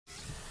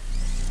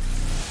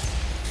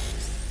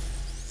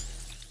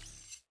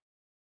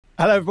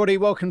Hello everybody,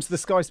 welcome to the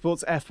Sky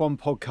Sports F1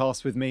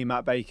 podcast with me,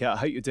 Matt Baker. I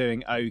hope you're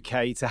doing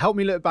okay. To help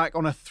me look back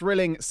on a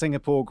thrilling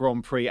Singapore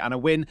Grand Prix and a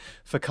win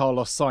for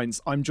Carlos Sainz,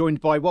 I'm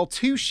joined by,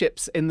 two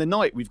ships in the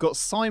night. We've got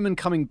Simon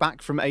coming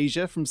back from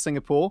Asia, from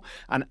Singapore,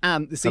 and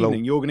Ant, this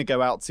evening you're going to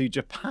go out to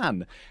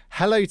Japan.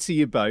 Hello to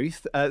you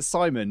both.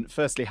 Simon,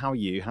 firstly, how are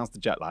you? How's the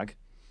jet lag?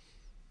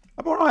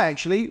 I'm all right,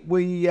 actually.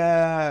 We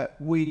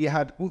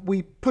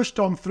pushed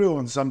on through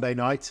on Sunday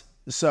night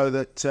so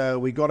that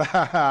we got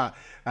a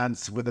and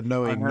with a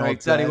knowing nod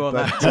exactly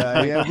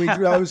there. But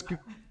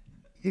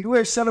we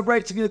were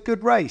celebrating a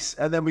good race,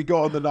 and then we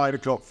got on the 9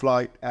 o'clock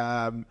flight.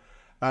 Myself,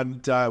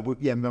 Danica,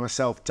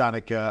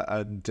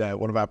 and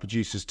one of our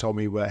producers,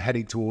 Tommy, were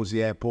heading towards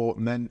the airport,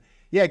 and then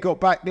got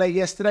back late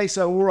yesterday.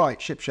 So all right,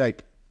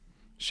 shipshape.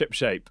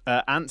 Shipshape.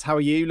 Ant, how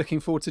are you?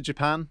 Looking forward to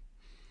Japan?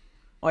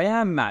 I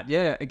am, Matt.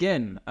 Yeah,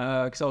 again,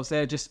 because I was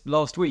there just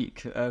last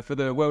week for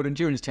the World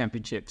Endurance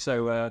Championship.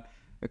 So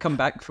I come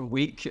back for a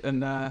week and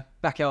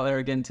back out there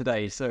again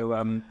today.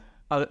 So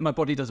my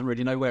body doesn't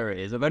really know where it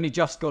is. I've only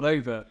just got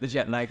over the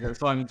jet lag that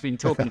Simon's been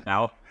talking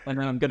about, and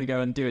then I'm going to go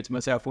and do it to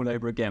myself all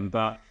over again.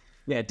 But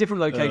yeah,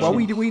 different location. Well,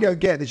 we don't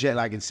get the jet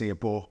lag in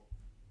Singapore.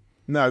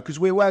 No, because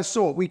we're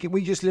sort. We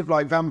just live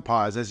like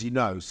vampires, as you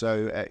know.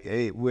 So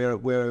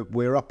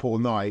we're up all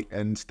night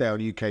and stay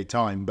on UK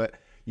time, but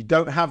you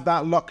don't have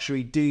that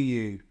luxury, do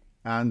you?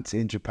 And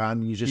in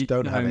Japan, you just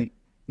don't have it.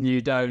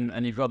 You don't,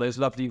 and you've got those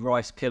lovely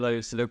rice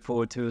pillows to look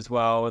forward to as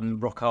well,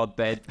 and rock hard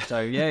bed.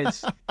 So yeah,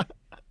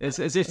 it's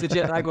as if the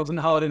jet lag wasn't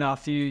hard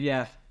enough.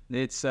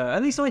 It's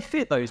at least I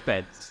fit those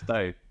beds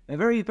though. They're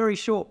very, very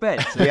short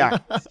beds. Yeah,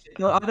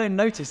 I don't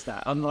notice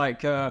that.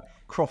 Unlike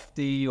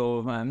Crofty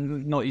or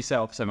not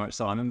yourself so much,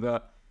 Simon,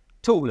 but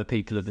taller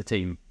people of the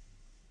team.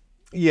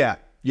 Yeah.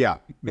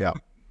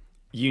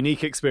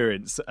 Unique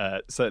experience,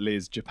 certainly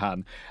is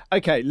Japan.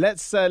 Okay,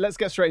 let's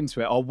get straight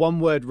into it. Our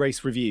one-word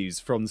race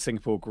reviews from the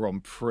Singapore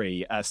Grand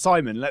Prix.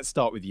 Simon, let's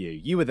start with you.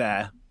 You were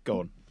there.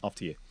 Go on,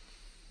 after you.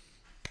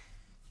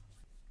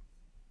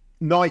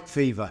 Night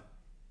fever.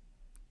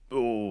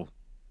 Oh,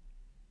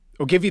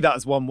 we'll give you that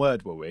as one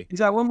word, will we? Is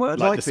that one word?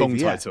 Like Night the song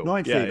fever, title.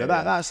 Night fever. Yeah.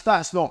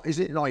 That's not. Is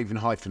it not even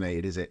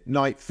hyphenated? Is it?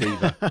 Night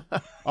fever.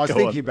 I was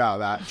thinking about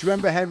that. Do you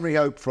remember Henry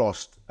Hope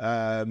Frost?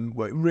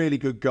 Really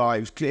good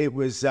guy. It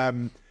was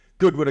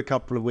Goodwood a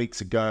couple of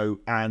weeks ago,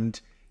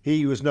 and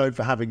he was known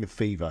for having a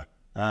fever.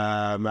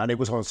 And it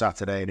was on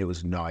Saturday, and it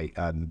was night,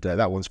 and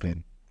that one's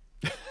been.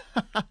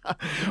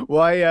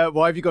 Why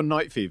have you got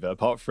night fever,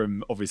 apart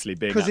from obviously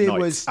being at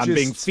night and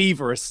being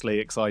feverishly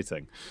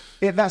exciting?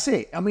 That's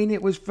it. I mean,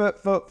 it was for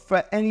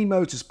any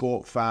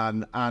motorsport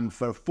fan and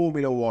for a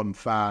Formula One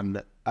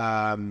fan.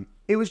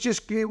 It was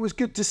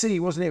good to see,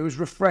 wasn't it? It was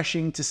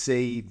refreshing to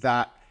see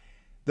that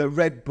the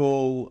Red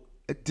Bull,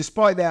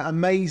 despite their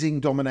amazing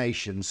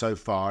domination so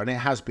far, and it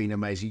has been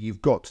amazing,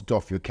 you've got to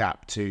doff your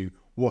cap to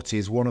what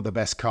is one of the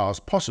best cars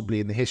possibly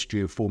in the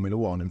history of Formula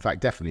One. In fact,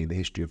 definitely in the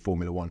history of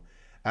Formula One.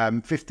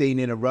 15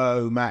 in a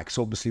row, Max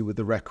obviously with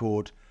the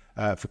record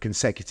for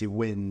consecutive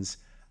wins.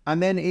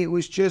 And then it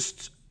was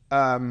just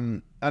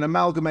an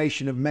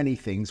amalgamation of many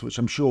things, which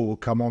I'm sure we'll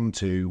come on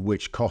to,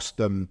 which cost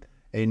them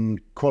in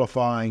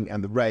qualifying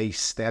and the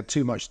race. They had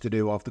too much to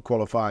do after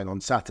qualifying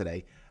on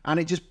Saturday. And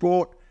it just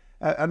brought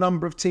a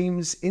number of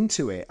teams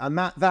into it. And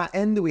that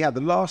end that we had,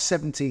 the last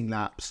 17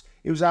 laps,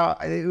 it was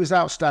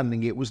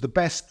outstanding. It was the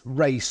best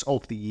race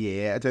of the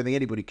year. I don't think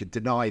anybody could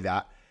deny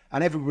that.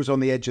 And everyone was on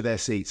the edge of their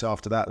seats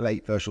after that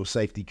late virtual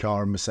safety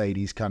car and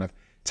Mercedes kind of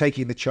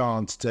taking the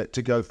chance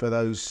to go for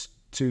those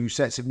two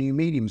sets of new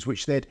mediums,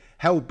 which they'd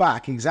held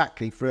back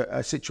exactly for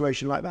a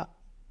situation like that.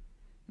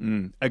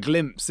 A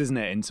glimpse, isn't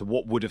it, into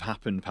what would have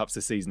happened perhaps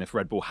this season if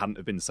Red Bull hadn't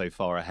have been so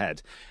far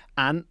ahead.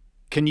 And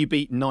can you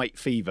beat night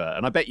fever?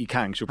 And I bet you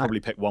can, because you'll probably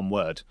pick one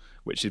word,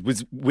 which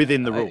was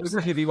within the rules. It was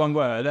going to be one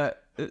word.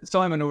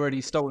 Simon already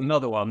stole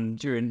another one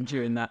during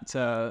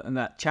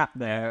that chat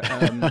there.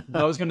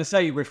 I was going to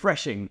say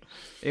refreshing.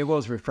 It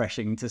was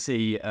refreshing to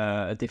see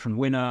a different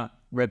winner,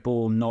 Red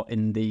Bull not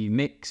in the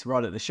mix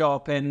right at the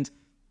sharp end.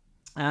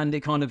 And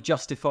it kind of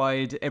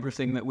justified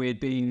everything that we had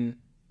been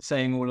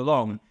saying all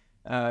along.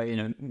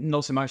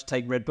 Not so much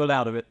take Red Bull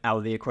out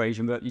of the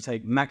equation, but you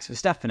take Max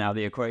Verstappen out of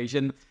the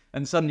equation,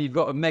 and suddenly you've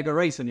got a mega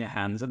race on your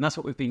hands. And that's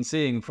what we've been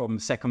seeing from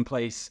second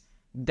place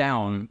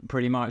down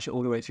pretty much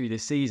all the way through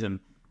this season.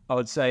 I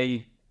would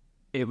say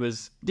it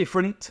was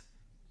different.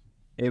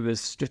 It was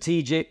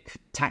strategic,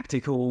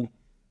 tactical.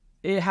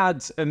 It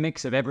had a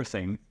mix of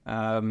everything.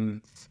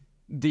 The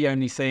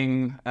only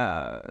thing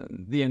at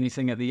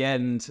the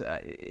end,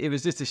 it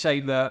was just a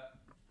shame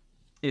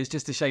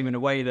in a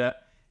way that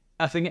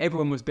I think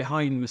everyone was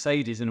behind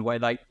Mercedes in a way.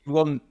 Like you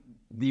want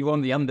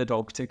the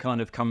underdog to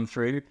kind of come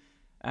through,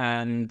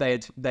 and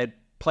they'd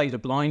played a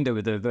blinder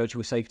with the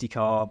virtual safety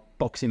car,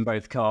 boxing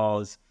both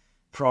cars.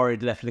 Ferrari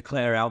had left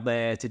Leclerc out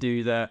there to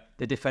do the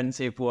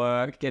defensive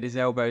work, get his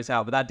elbows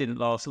out, but that didn't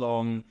last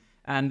long.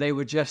 And they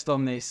were just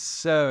on this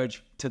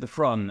surge to the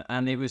front,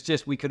 and it was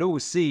just, we could all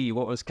see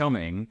what was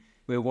coming.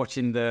 We were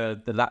watching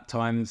the lap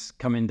times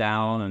coming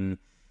down, and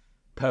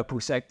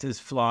purple sectors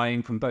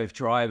flying from both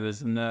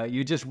drivers, and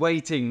you're just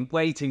waiting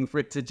for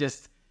it to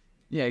just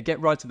get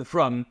right to the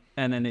front,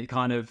 and then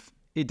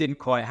it didn't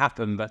quite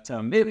happen, but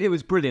it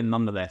was brilliant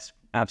nonetheless.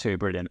 Absolutely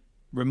brilliant.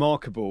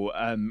 Remarkable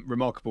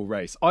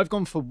race. I've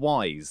gone for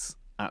Wise,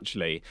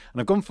 actually,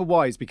 and I've gone for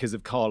Wise because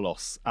of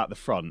Carlos at the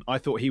front. I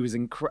thought he was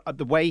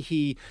the way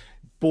he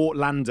brought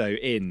Lando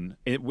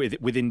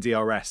within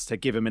DRS to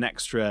give him an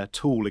extra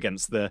tool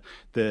against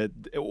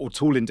or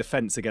tool in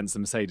defence against the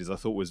Mercedes. I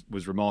thought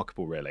was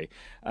remarkable, really.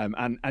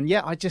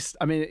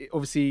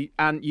 Obviously,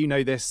 Ant, you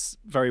know this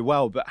very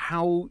well, but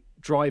how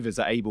drivers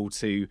are able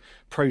to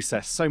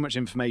process so much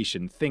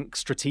information, think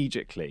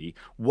strategically,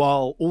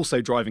 while also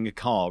driving a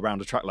car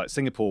around a track like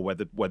Singapore,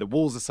 where the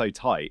walls are so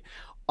tight.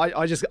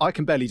 I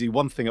can barely do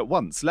one thing at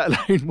once, let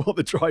alone what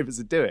the drivers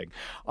are doing.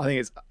 I think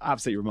it's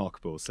absolutely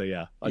remarkable. So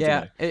don't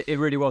know. It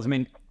really was. I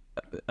mean,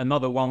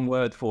 another one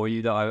word for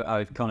you that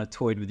I've kind of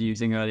toyed with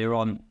using earlier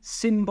on: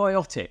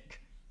 symbiotic.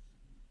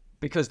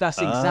 Because that's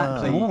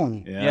exactly,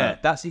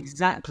 that's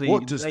exactly.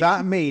 What does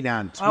that mean,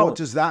 Ant? What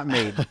does that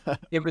mean?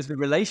 It was the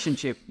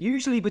relationship,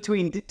 usually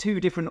between two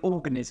different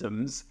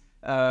organisms,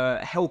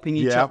 helping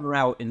each other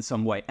out in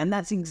some way. And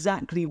that's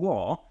exactly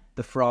what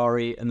the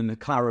Ferrari and the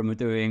McLaren were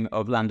doing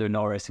of Lando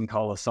Norris and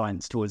Carlos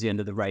Sainz towards the end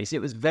of the race. It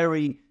was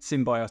very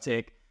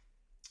symbiotic.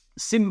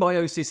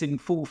 Symbiosis in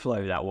full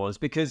flow, that was,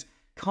 because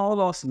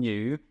Carlos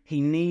knew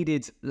he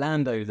needed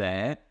Lando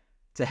there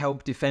to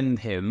help defend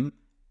him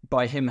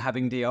by him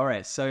having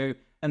DRS.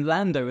 And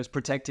Lando was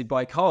protected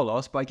by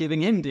Carlos by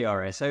giving him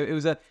DRS. So it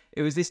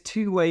was this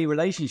two-way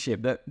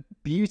relationship that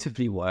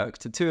beautifully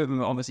worked. The two of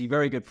them are obviously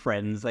very good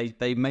friends.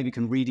 They maybe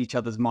can read each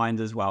other's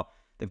minds as well.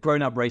 They've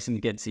grown up racing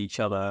against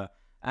each other.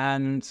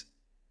 And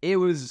it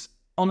was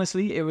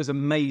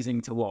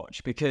amazing to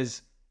watch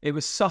because it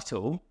was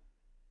subtle,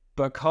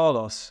 but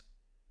Carlos,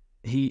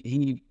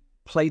 he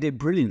played it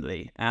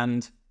brilliantly.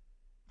 And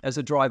as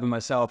a driver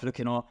myself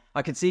looking on,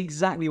 I could see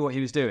exactly what he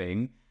was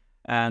doing.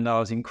 And I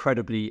was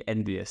incredibly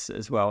envious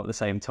as well at the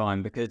same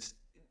time, because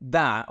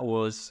it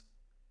was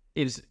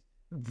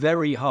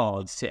very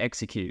hard to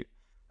execute.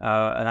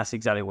 And that's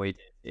exactly what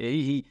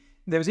he did.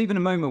 There was even a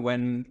moment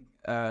when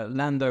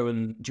Lando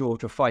and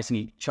George were fighting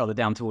each other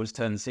down towards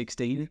turn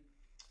 16.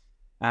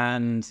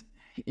 And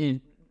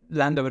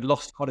Lando had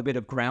lost quite a bit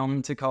of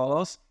ground to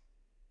Carlos.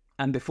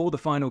 And before the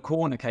final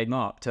corner came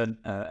up, turn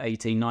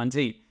 18,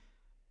 19,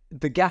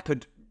 the gap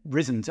had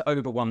risen to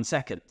over 1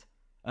 second.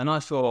 And I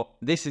thought,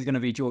 this is going to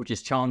be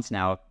George's chance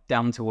now,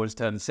 down towards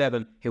turn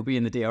 7. He'll be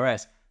in the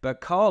DRS. But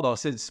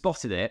Carlos had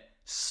spotted it,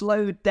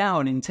 slowed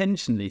down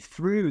intentionally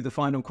through the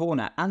final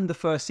corner and the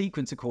first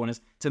sequence of corners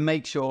to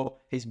make sure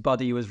his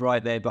buddy was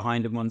right there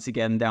behind him once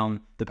again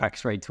down the back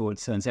straight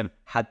towards turn 7,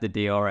 had the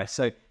DRS.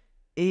 So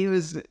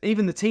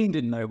even the team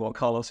didn't know what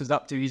Carlos was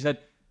up to. He said,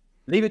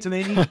 leave it to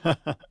me.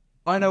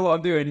 I know what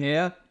I'm doing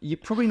here. You're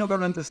probably not going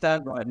to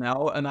understand right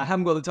now, and I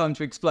haven't got the time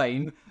to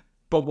explain,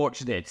 but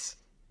watch this.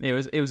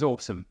 It was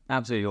awesome.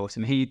 Absolutely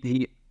awesome.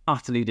 He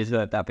utterly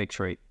deserved that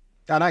victory.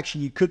 And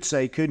actually, you could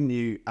say, couldn't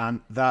you,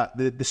 and that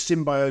the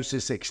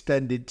symbiosis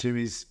extended to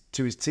his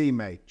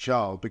teammate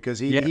Charles, because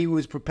he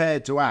was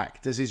prepared to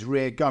act as his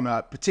rear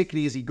gunner,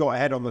 particularly as he got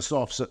ahead on the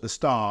softs at the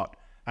start,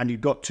 and you've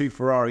got two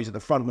Ferraris at the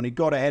front. When he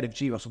got ahead of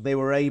G. Russell, they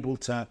were able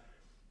to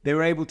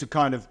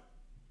kind of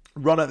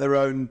run at their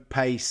own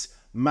pace,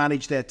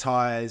 manage their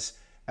tyres.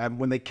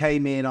 When they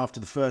came in after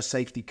the first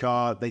safety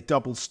car, they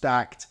double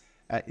stacked.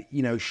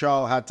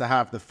 Charles had to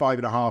have the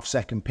 5.5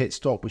 second pit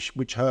stop,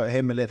 which hurt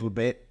him a little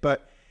bit.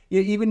 But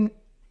even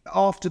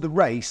after the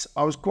race,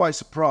 I was quite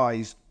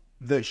surprised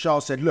that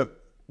Charles said,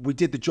 look, we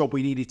did the job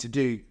we needed to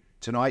do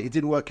tonight. It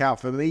didn't work out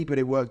for me, but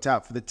it worked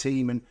out for the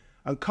team.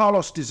 And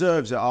Carlos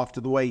deserves it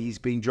after the way he's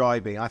been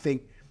driving. I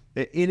think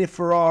in his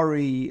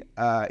Ferrari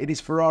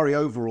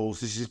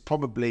overalls, this is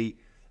probably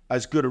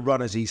as good a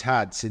run as he's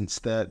had since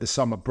the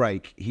summer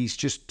break. He's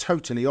just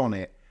totally on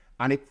it.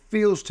 And it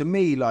feels to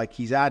me like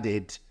he's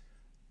added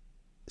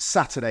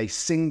Saturday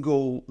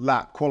single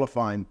lap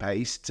qualifying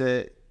pace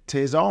to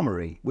his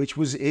armory, which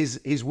was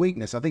his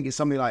weakness. I think it's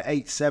something like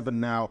 8.7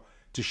 now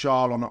to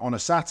Charles on a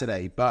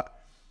Saturday, but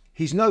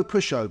he's no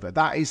pushover.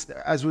 That is,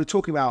 as we were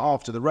talking about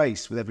after the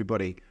race with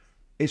everybody,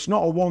 it's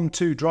not a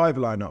 1-2 driver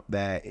line up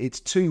there.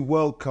 It's two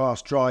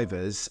world-class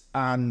drivers,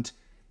 and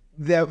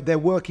they're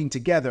working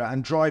together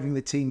and driving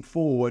the team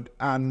forward,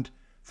 and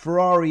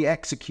Ferrari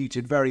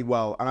executed very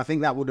well. And I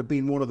think that would have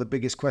been one of the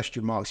biggest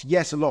question marks.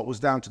 Yes, a lot was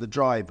down to the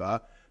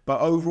driver, but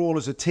overall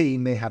as a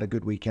team, they had a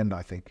good weekend,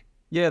 I think.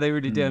 Yeah, they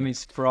really did. I mean,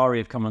 Ferrari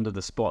have come under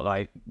the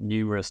spotlight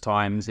numerous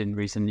times in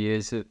recent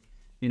years,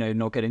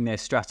 not getting their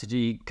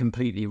strategy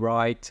completely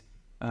right,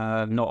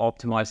 not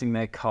optimizing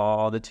their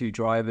car, the two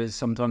drivers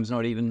sometimes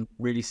not even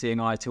really seeing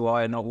eye to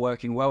eye and not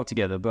working well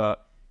together.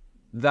 But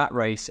that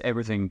race,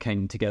 everything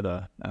came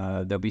together.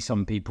 There'll be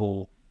some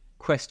people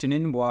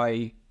questioning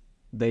why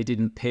they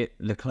didn't pit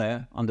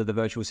Leclerc under the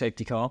virtual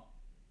safety car,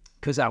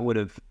 because that would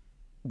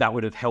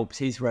have helped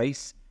his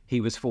race. He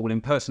was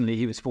falling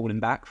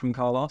back from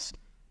Carlos.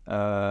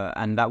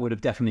 And that would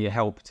have definitely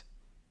helped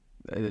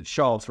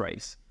Charles'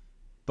 race.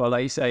 But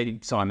like you say,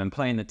 Simon,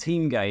 playing the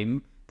team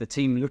game, the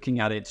team looking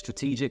at it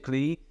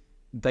strategically,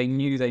 they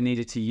knew they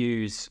needed to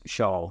use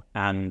Charles.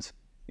 And,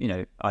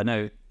 I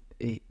know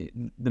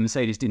the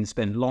Mercedes didn't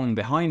spend long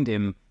behind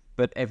him,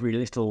 but every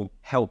little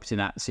helped in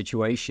that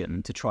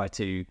situation to try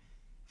to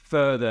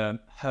further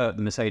hurt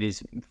the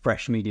Mercedes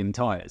fresh medium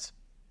tyres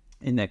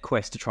in their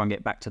quest to try and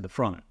get back to the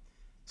front.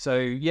 So,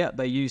 yeah,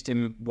 they used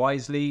him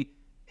wisely.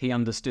 He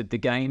understood the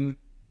game.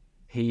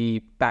 He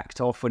backed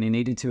off when he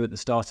needed to at the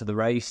start of the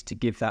race to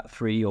give that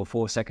 3 or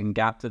 4 second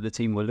gap that the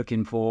team were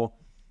looking for.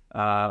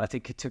 I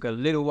think it took a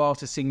little while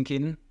to sink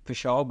in for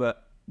Charles,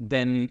 but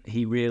then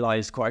he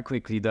realised quite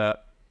quickly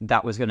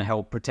that was going to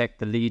help protect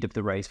the lead of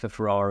the race for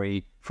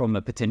Ferrari from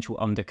a potential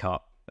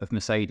undercut of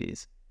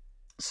Mercedes,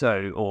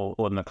 or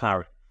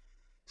McLaren.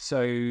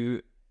 So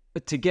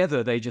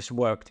together they just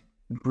worked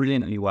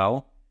brilliantly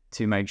well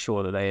to make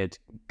sure that they had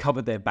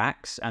covered their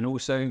backs and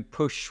also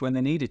push when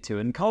they needed to.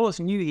 And Carlos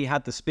knew he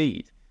had the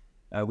speed.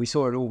 We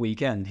saw it all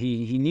weekend.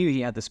 He knew he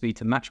had the speed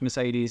to match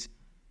Mercedes,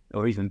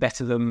 or even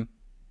better them,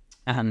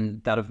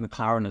 and that of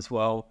McLaren as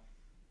well.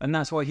 And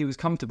that's why he was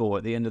comfortable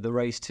at the end of the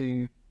race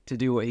to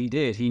do what he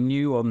did. He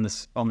knew on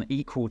the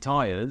equal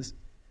tyres,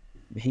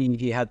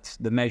 he had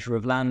the measure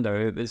of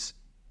Lando. It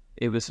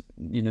was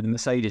the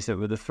Mercedes that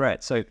were the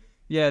threat. So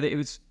yeah, it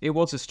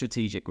was a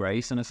strategic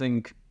race, and I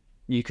think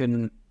you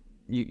can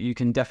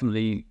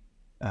definitely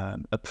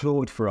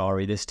applaud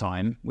Ferrari this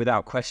time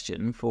without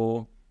question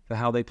for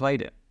how they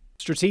played it.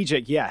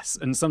 Strategic, yes,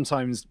 and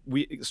sometimes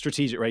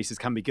strategic races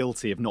can be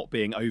guilty of not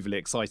being overly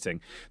exciting,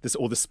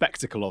 or the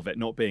spectacle of it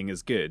not being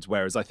as good.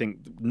 Whereas I think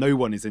no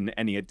one is in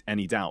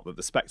any doubt that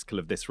the spectacle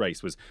of this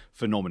race was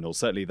phenomenal.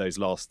 Certainly those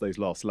last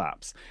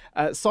laps.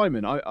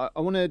 Simon, I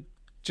want to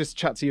just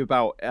chat to you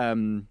about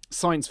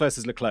Sainz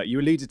versus Leclerc. You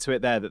alluded to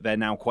it there that they're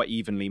now quite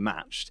evenly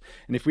matched.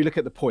 And if we look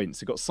at the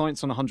points, we've got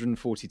Sainz on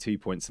 142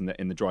 points in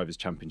the Drivers'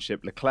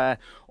 Championship, Leclerc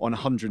on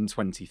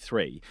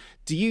 123.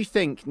 Do you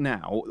think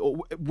now, or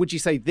would you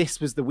say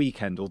this was the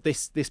weekend or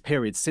this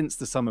period since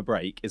the summer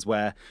break is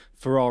where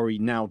Ferrari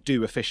now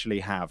do officially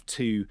have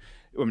two...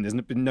 I mean, there's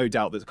been no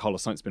doubt that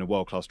Carlos Sainz has been a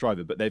world-class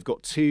driver, but they've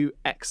got two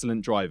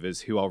excellent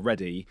drivers who are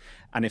ready,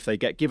 and if they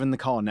get given the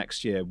car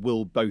next year,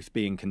 will both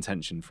be in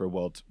contention for a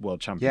world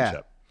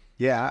championship.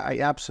 Yeah,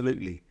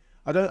 absolutely.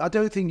 I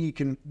don't think you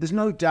can. There's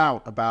no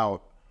doubt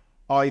about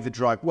either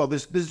driver. Well,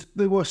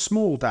 there were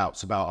small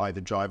doubts about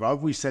either driver. I've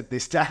always said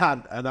this to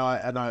Han,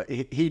 and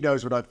he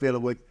knows what I feel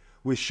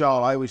with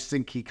Charles. I always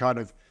think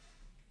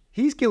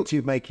he's guilty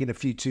of making a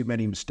few too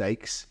many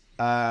mistakes.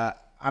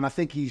 And I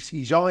think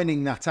he's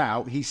ironing that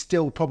out. He's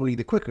still probably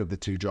the quicker of the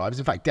two drivers.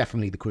 In fact,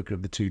 definitely the quicker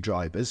of the two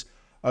drivers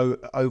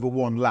over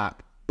one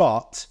lap.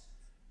 But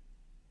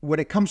when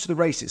it comes to the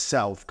race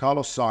itself,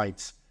 Carlos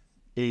Sainz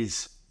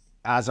is,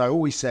 as I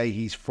always say,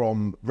 he's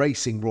from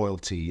racing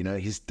royalty.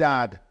 His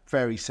dad,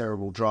 very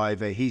cerebral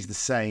driver. He's the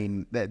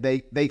same.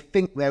 They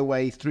think their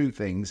way through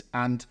things.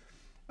 And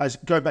as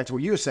going back to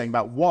what you were saying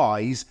about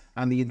wise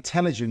and the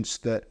intelligence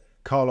that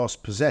Carlos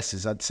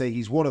possesses, I'd say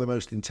he's one of the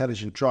most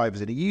intelligent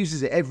drivers, and he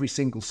uses it every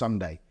single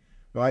Sunday,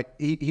 right?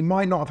 He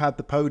might not have had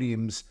the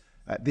podiums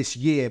this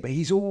year, but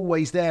he's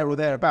always there or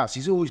thereabouts.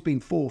 He's always been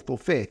fourth or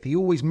fifth. He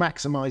always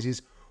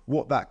maximises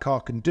what that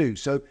car can do.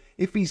 So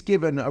if he's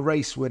given a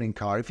race-winning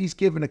car, if he's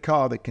given a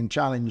car that can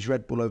challenge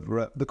Red Bull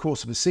over the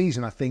course of a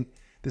season, I think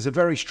there's a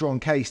very strong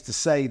case to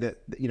say that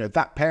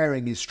that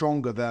pairing is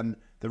stronger than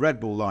the Red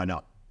Bull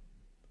lineup.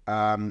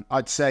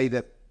 I'd say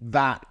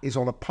that is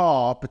on a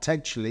par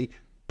potentially.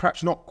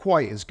 Perhaps not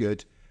quite as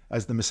good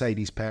as the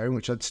Mercedes pairing,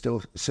 which I'd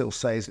still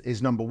say is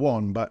number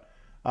one. But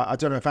I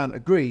don't know if Ant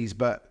agrees.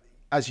 But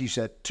as you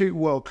said, two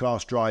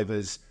world-class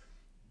drivers,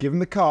 give them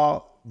the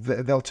car,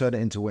 they'll turn it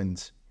into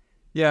wins.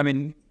 Yeah, I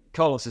mean,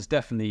 Carlos has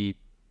definitely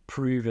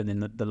proven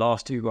in the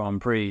last two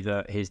Grand Prix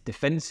that his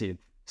defensive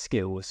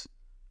skills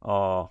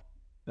are,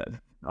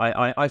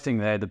 I think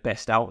they're the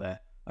best out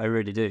there. I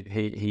really do.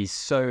 He's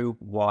so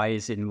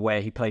wise in where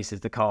he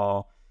places the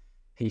car.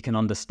 He can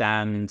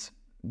understand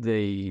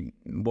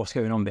what's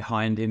going on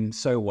behind him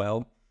so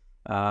well.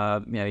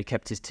 He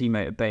kept his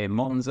teammate at bay in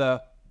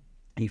Monza.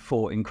 He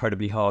fought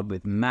incredibly hard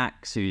with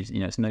Max, who's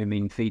it's no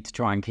mean feat to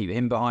try and keep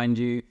him behind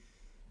you.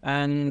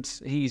 And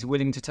he's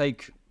willing to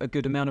take a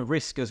good amount of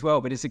risk as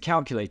well, but it's a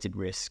calculated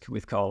risk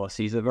with Carlos.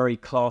 He's a very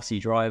classy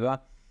driver,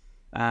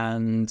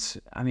 and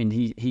I mean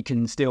he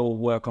can still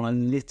work on a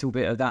little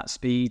bit of that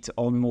speed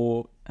on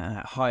more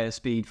higher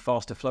speed,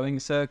 faster flowing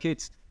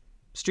circuits.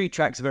 Street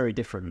tracks are very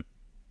different.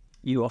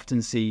 You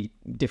often see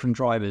different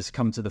drivers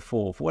come to the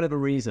fore for whatever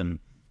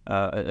reason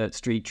at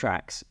street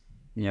tracks.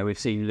 We've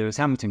seen Lewis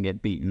Hamilton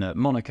get beaten at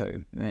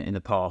Monaco in the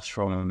past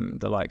from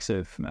the likes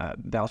of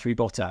Valtteri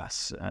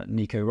Bottas,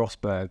 Nico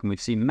Rosberg, and we've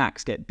seen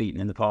Max get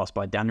beaten in the past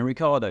by Daniel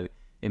Ricciardo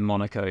in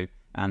Monaco.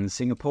 And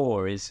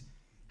Singapore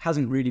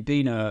hasn't really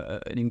been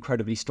an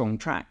incredibly strong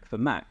track for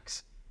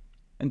Max.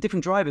 And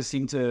different drivers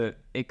seem to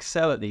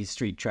excel at these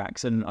street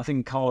tracks, and I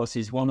think Carlos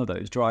is one of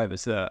those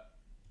drivers that,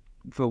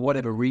 for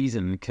whatever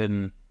reason,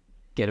 can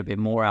get a bit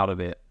more out of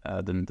it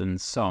than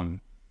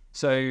some.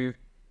 So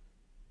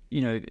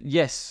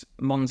yes,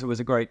 Monza was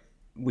a great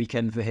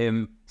weekend for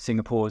him.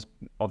 Singapore's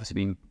obviously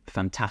been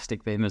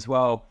fantastic for him as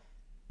well.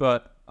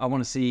 But I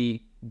want to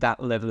see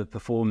that level of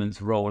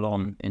performance roll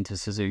on into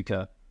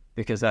Suzuka,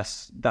 because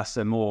that's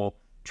a more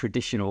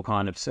traditional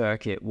kind of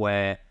circuit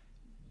where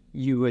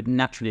you would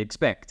naturally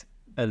expect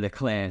a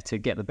Leclerc to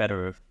get the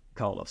better of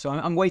Carlos. So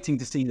I'm waiting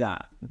to see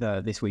that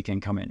this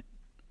weekend come in.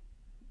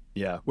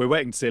 Yeah, we're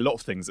waiting to see a lot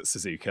of things at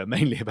Suzuka,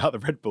 mainly about the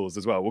Red Bulls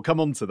as well. We'll come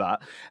on to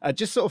that.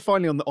 Just sort of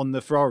finally on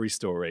the Ferrari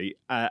story,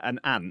 and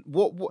Ant,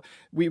 what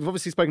we've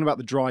obviously spoken about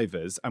the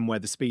drivers and where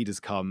the speed has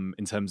come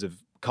in terms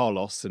of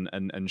Carlos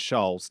and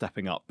Charles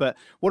stepping up. But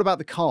what about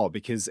the car?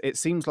 Because it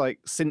seems like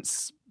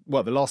since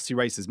the last two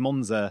races,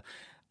 Monza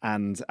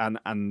and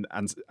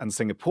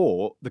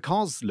Singapore, the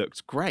cars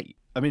looked great.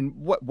 I mean,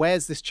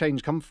 where's this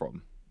change come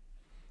from?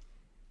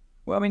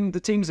 Well, I mean, the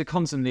teams are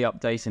constantly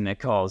updating their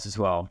cars as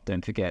well,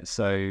 don't forget.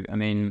 So, I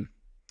mean,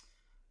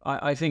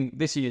 I think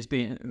this year's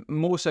been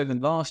more so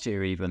than last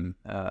year even.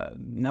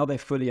 Now they're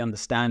fully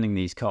understanding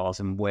these cars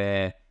and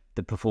where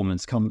the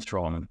performance comes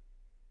from.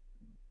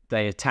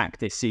 They attack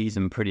this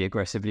season pretty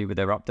aggressively with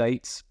their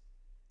updates.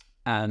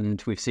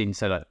 And we've seen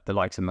the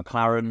likes of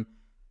McLaren,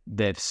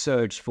 they've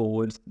surged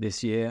forward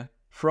this year.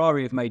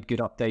 Ferrari have made good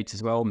updates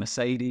as well.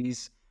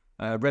 Mercedes,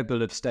 Red Bull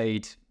have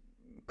stayed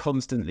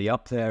constantly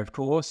up there, of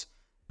course.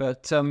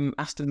 But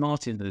Aston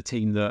Martin are the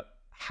team that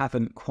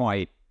haven't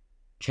quite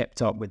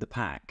kept up with the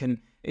pack. And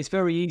it's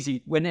very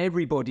easy, when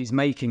everybody's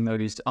making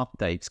those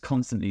updates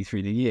constantly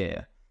through the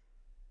year,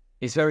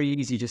 it's very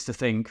easy just to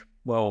think,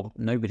 well,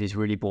 nobody's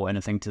really brought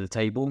anything to the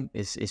table.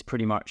 It's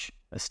pretty much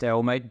a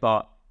stalemate,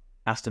 but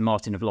Aston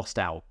Martin have lost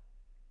out.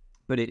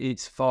 But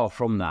it's far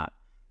from that.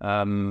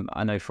 I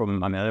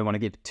don't want to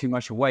give too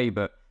much away,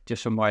 but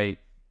just from my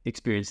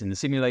experience in the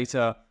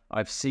simulator,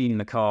 I've seen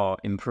the car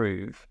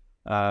improve.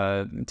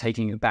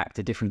 Taking it back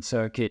to different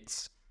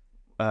circuits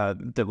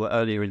that were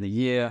earlier in the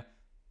year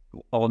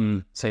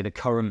on, say, the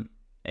current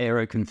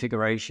aero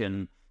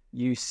configuration,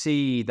 you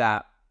see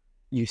that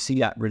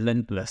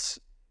relentless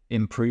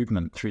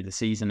improvement through the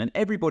season, and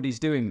everybody's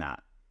doing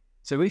that.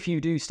 So if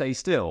you do stay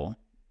still,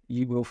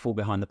 you will fall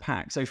behind the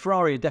pack. So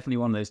Ferrari are definitely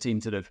one of those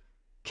teams that have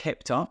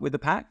kept up with the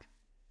pack.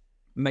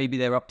 Maybe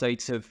their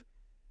updates have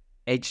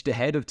edged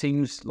ahead of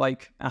teams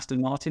like Aston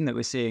Martin that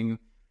we're seeing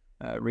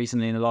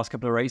recently in the last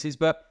couple of races,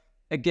 but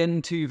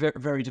again, two very,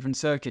 very different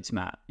circuits,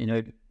 Matt.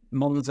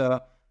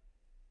 Monza,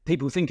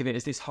 people think of it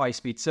as this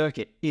high-speed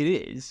circuit. It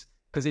is,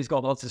 because it's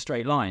got lots of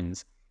straight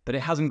lines, but it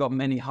hasn't got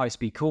many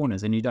high-speed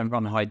corners, and you don't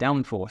run high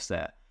downforce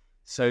there.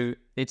 So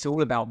it's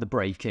all about the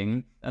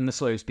braking and the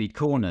slow-speed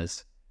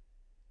corners,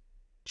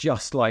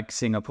 just like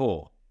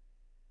Singapore.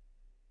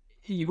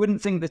 You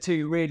wouldn't think the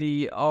two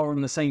really are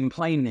on the same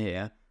plane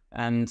here,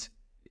 and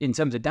in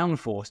terms of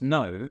downforce,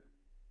 no.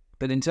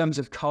 But in terms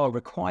of car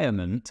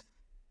requirement,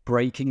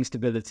 braking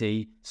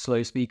stability,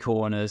 slow speed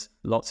corners,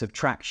 lots of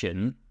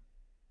traction,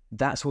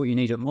 that's what you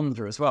need at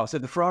Monza as well. So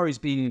the Ferrari's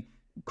been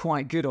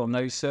quite good on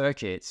those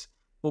circuits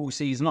all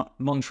season.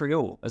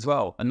 Montreal as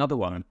well, another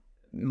one,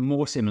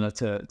 more similar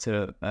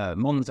to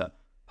Monza.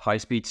 High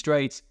speed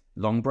straights,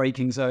 long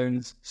braking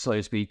zones, slow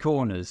speed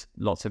corners,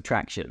 lots of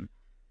traction.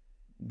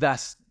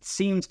 That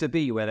seems to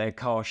be where their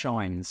car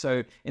shines.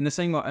 So in the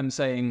same way I'm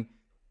saying,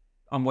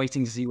 I'm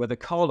waiting to see whether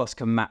Carlos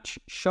can match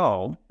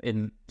Charles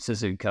in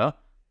Suzuka.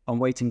 I'm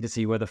waiting to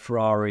see whether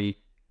Ferrari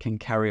can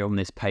carry on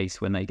this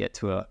pace when they get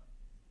to a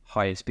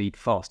higher speed,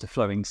 faster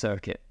flowing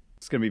circuit.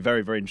 It's going to be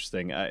very, very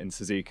interesting in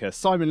Suzuka.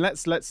 Simon,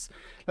 let's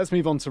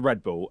move on to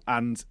Red Bull.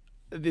 And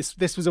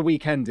this was a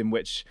weekend in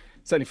which,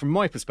 certainly from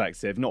my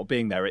perspective, not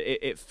being there,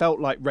 it felt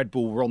like Red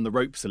Bull were on the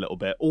ropes a little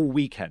bit all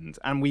weekend.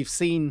 And we've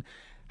seen,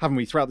 haven't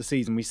we, throughout the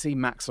season, we see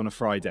Max on a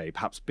Friday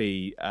perhaps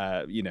be,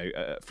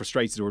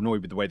 frustrated or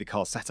annoyed with the way the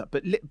car's set up.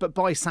 But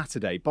by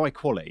Saturday, by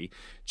quali,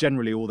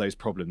 generally all those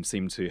problems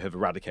seem to have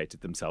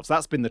eradicated themselves.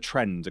 That's been the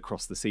trend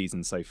across the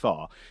season so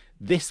far.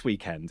 This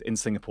weekend in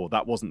Singapore,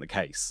 that wasn't the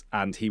case.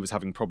 And he was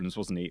having problems,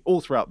 wasn't he,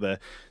 all throughout the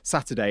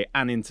Saturday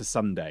and into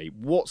Sunday.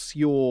 What's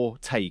your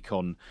take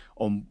on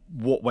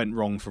what went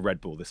wrong for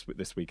Red Bull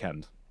this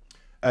weekend?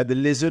 The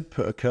lizard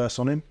put a curse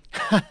on him.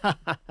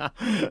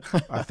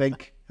 I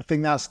think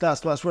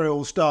that's where it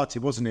all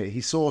started, wasn't it?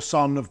 He saw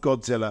Son of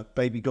Godzilla,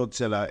 baby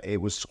Godzilla.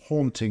 It was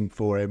haunting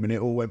for him, and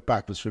it all went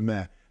backwards from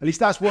there. At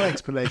least that's one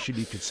explanation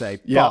you could say.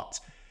 Yeah. But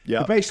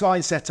the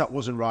baseline setup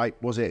wasn't right,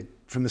 was it,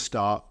 from the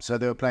start? So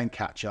they were playing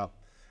catch up.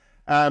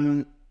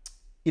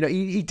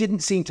 He didn't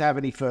seem to have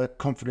any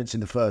confidence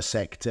in the first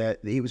sector.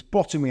 He was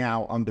bottoming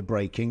out under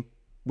braking,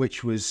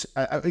 which was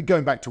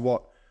going back to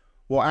what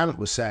Ant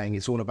was saying.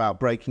 It's all about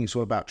braking. It's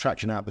all about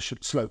traction out the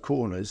slow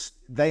corners.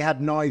 They had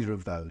neither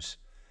of those.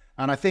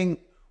 And I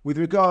think with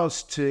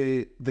regards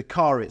to the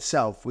car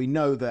itself, we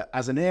know that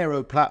as an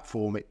aero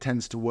platform, it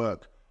tends to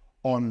work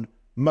on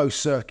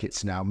most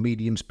circuits now,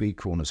 medium speed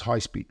corners, high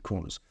speed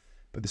corners.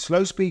 But the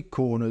slow speed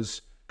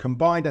corners,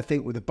 combined, I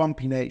think, with the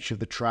bumpy nature of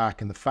the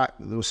track and the fact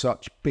that there were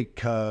such big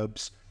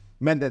curbs,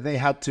 meant that they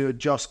had to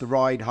adjust the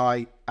ride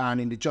height.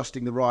 And in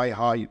adjusting the ride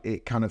height,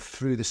 it kind of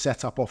threw the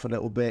setup off a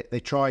little bit.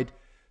 They tried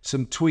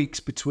some tweaks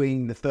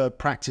between the third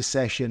practice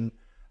session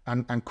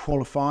and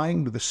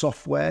qualifying with the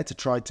software to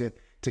try to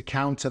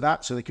counter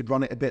that so they could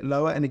run it a bit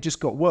lower, and it just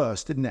got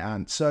worse, didn't it,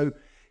 Ant? So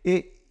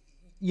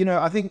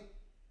I think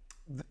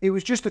it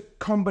was just a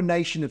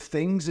combination of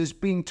things. There's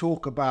been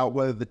talk about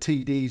whether the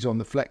TDs on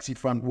the flexi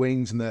front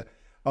wings and the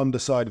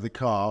underside of the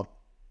car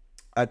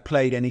had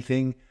played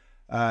anything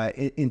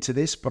into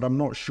this, but I'm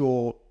not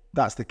sure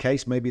that's the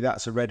case. Maybe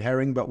that's a red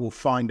herring, but we'll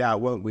find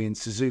out, won't we, in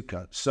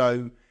Suzuka.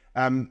 So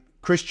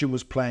Christian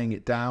was playing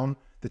it down.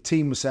 The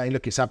team was saying,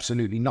 look, it's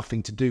absolutely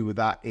nothing to do with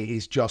that. It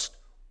is just,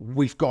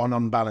 we've got an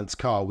unbalanced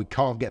car. We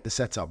can't get the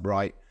setup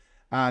right.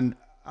 And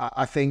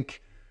I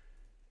think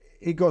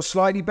it got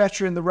slightly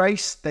better in the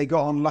race. They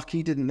got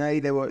unlucky, didn't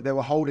they? They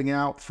were holding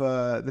out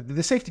for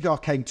the safety car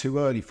came too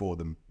early for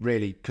them,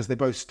 really, because they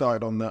both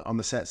started on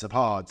the sets of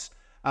hards,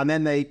 and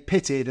then they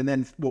pitted, and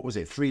then what was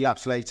it? 3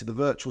 laps later, the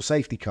virtual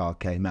safety car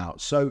came out.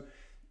 So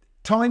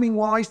timing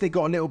wise, they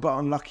got a little bit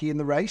unlucky in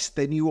the race.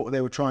 They knew what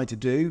they were trying to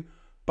do,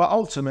 but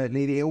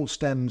ultimately it all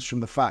stems from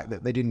the fact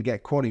that they didn't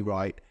get quali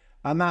right,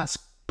 and that's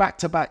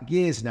back-to-back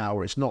years now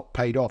where it's not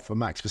paid off for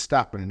Max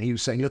Verstappen. And he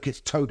was saying, look, it's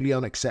totally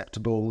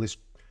unacceptable.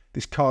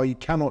 This car, you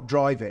cannot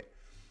drive it.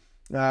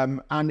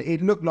 And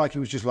it looked like it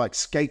was just like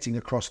skating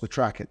across the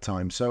track at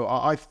times. So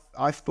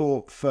I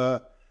thought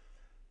for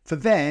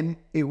them,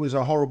 it was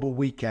a horrible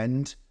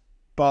weekend.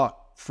 But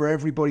for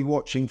everybody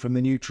watching from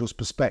the neutral's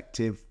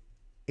perspective,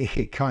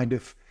 it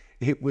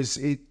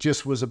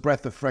just was a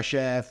breath of fresh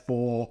air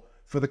for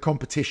the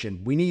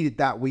competition. We needed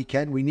that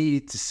weekend. We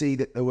needed to see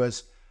that there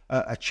was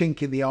a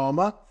chink in the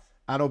armour.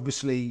 And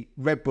obviously,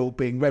 Red Bull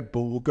being Red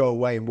Bull will go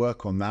away and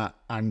work on that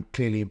and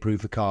clearly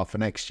improve the car for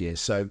next year.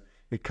 So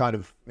it kind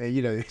of,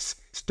 it's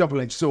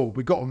double-edged sword.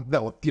 We got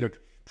them,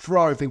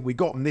 Ferrari think we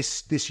got them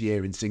this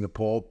year in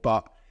Singapore,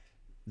 but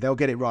they'll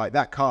get it right.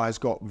 That car has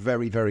got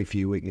very, very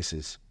few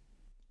weaknesses.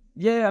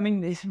 Yeah, I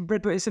mean,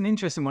 Red Bull, it's an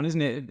interesting one,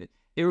 isn't it?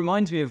 It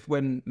reminds me of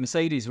when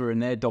Mercedes were in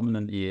their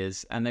dominant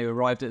years and they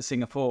arrived at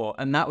Singapore,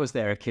 and that was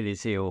their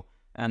Achilles heel.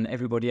 And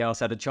everybody else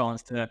had a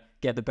chance to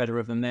get the better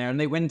of them there. And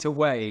they went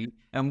away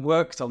and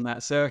worked on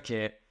that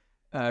circuit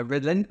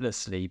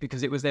relentlessly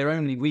because it was their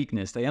only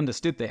weakness. They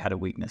understood they had a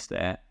weakness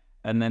there.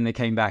 And then they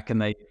came back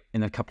and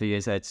in a couple of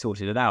years, they had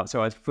sorted it out.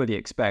 So I fully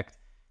expect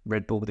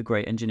Red Bull, with the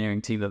great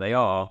engineering team that they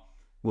are,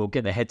 will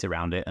get their heads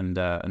around it and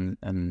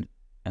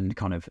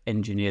kind of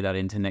engineer that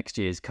into next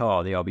year's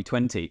car, the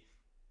RB20.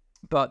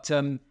 But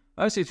I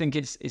also think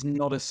it's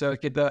not a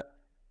circuit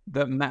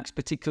that Max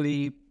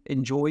particularly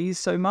enjoys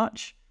so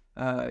much.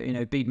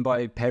 Beaten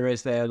by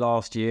Perez there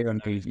last year, and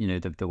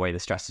the way the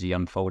strategy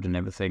unfolded and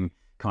everything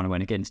kind of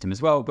went against him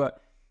as well.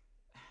 But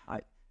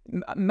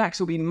Max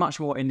will be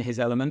much more in his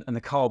element, and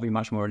the car will be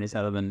much more in his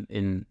element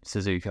in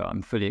Suzuka.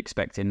 I'm fully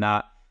expecting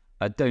that.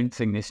 I don't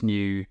think this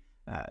new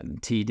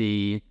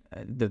TD,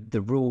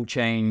 the rule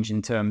change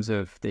in terms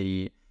of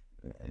the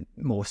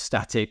more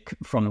static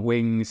front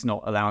wings,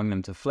 not allowing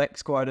them to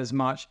flex quite as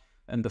much,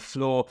 and the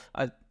floor.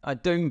 I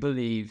don't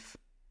believe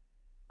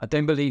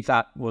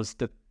that was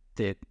the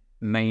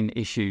main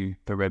issue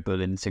for Red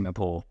Bull in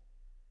Singapore.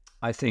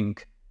 I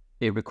think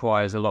it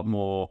requires a lot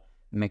more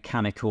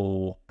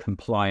mechanical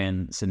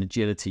compliance and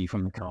agility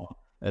from the car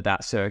at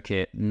that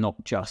circuit,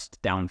 not just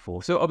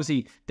downforce. So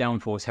obviously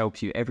downforce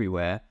helps you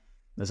everywhere.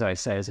 As I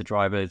say, as a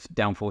driver,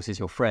 downforce is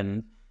your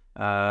friend.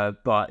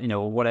 But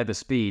whatever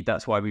speed,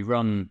 that's why we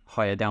run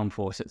higher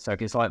downforce at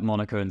circuits like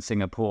Monaco and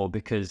Singapore,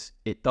 because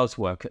it does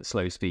work at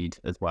slow speed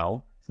as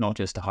well. It's not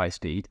just a high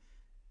speed,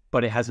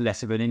 but it has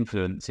less of an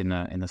influence in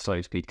the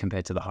slow speed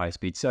compared to the high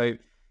speed. So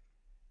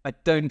I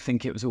don't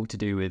think it was all to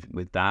do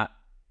with that.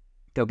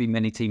 There'll be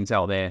many teams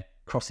out there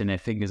crossing their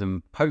fingers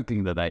and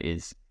hoping that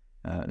is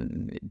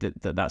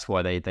that's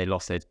why they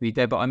lost their speed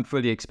there. But I'm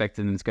fully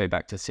expecting them to go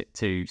back to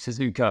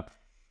Suzuka,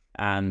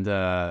 and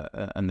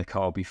the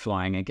car will be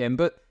flying again.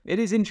 But it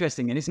is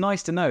interesting, and it's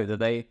nice to know that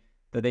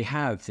they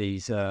have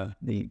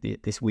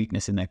this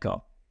weakness in their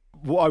car.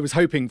 What I was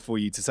hoping for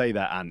you to say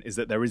there, Ant, is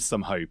that there is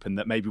some hope, and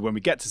that maybe when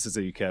we get to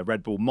Suzuka,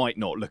 Red Bull might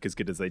not look as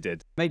good as they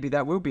did. Maybe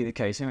that will be the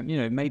case.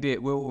 Maybe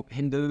it will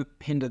hinder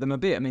them a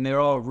bit. I mean, there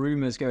are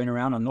rumours going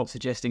around. I'm not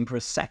suggesting for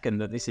a second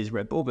that this is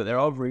Red Bull, but there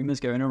are rumours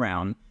going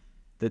around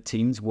that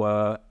teams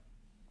were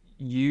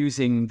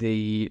using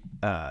the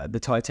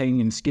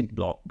titanium skid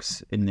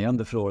blocks in the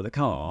underfloor of the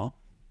car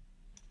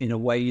in a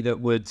way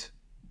that would,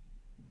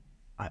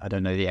 I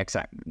don't know the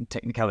exact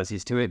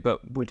technicalities to it,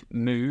 but would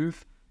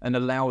move and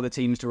allow the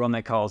teams to run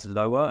their cars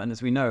lower. And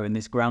as we know, in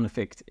this ground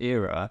effect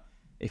era,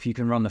 if you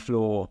can run the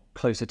floor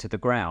closer to the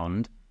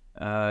ground,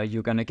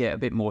 you're going to get a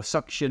bit more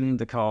suction.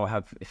 The car will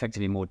have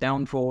effectively more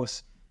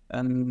downforce,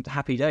 and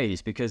happy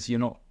days, because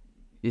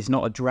it's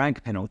not a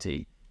drag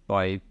penalty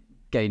by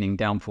gaining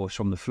downforce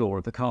from the floor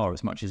of the car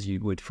as much as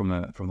you would from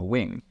a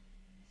wing.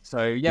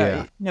 So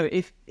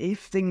if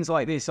things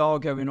like this are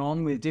going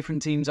on with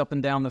different teams up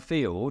and down the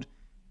field,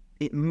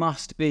 it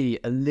must be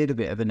a little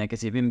bit of a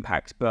negative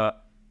impact.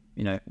 But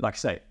like I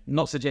say,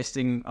 not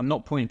suggesting, I'm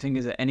not pointing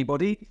fingers at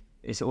anybody.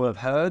 It's all I've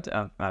heard.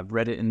 I've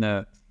read it in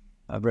the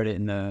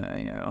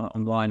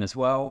online as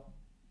well.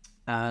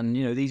 And,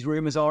 these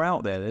rumours are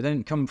out there. They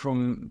don't come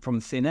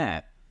from thin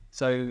air.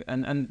 So,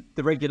 and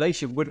the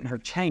regulation wouldn't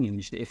have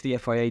changed if the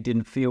FIA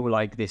didn't feel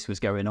like this was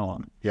going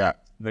on. Yeah.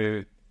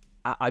 So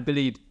I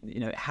believe,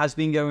 it has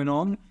been going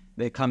on.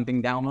 They're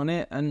clamping down on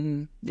it.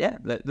 And yeah,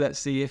 let's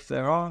see if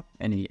there are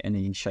any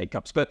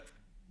shake-ups. But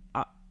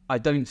I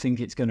don't think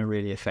it's going to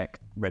really affect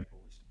Red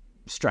Bull's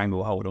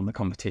stranglehold on the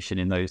competition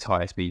in those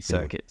higher speed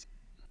circuits.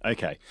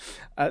 Okay.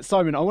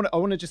 Simon, I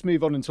want to just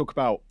move on and talk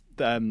about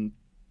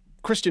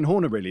Christian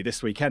Horner really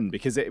this weekend,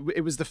 because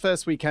it was the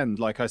first weekend,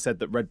 like I said,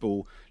 that Red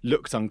Bull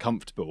looked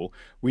uncomfortable.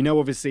 We know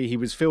obviously he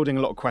was fielding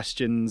a lot of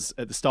questions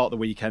at the start of the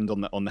weekend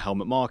on the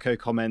Helmut Marko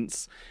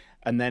comments.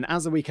 And then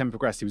as the weekend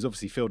progressed, he was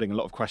obviously fielding a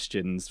lot of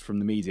questions from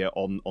the media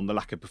on the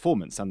lack of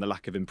performance and the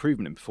lack of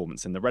improvement in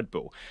performance in the Red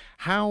Bull.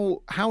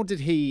 How did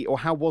he, or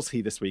how was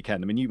he this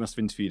weekend? I mean, you must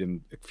have interviewed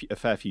him a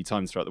fair few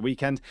times throughout the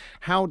weekend.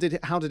 How did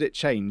it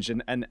change,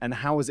 and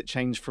how has it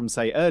changed from,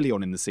 say, early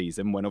on in the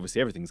season when obviously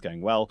everything's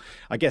going well?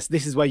 I guess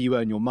this is where you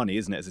earn your money,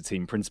 isn't it, as a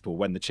team principal,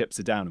 when the chips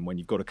are down and when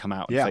you've got to come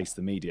out and face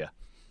the media?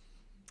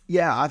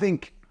 Yeah, I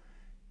think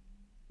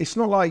it's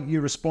not like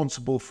you're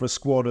responsible for a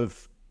squad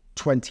of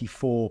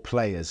 24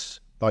 players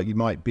like you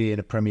might be in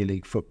a Premier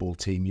League football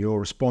team. You're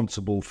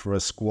responsible for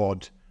a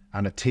squad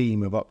and a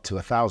team of up to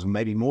 1,000,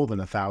 maybe more than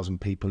 1,000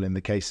 people in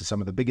the case of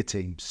some of the bigger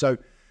teams. So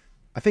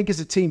I think as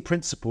a team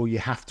principal, you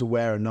have to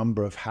wear a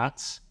number of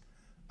hats.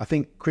 I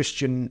think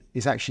Christian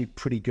is actually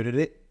pretty good at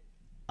it.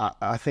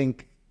 I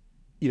think,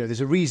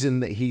 there's a reason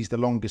that he's the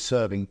longest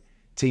serving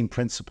team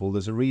principal.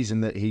 There's a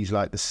reason that he's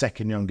like the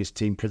second youngest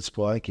team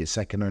principal. I think it's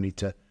second only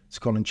to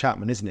Colin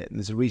Chapman, isn't it? And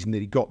there's a reason that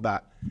he got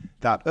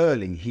that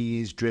early.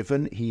 He is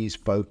driven, he is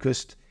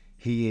focused,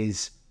 he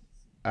is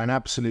an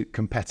absolute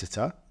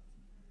competitor.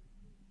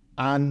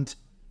 And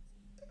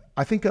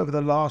I think over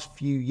the last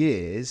few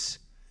years,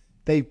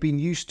 they've been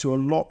used to a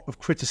lot of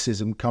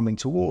criticism coming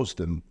towards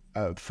them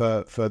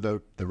for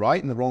the right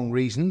and the wrong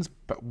reasons.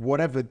 But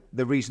whatever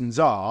the reasons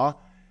are,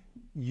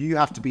 you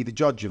have to be the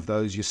judge of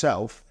those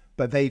yourself.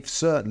 But they've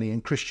certainly,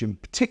 and Christian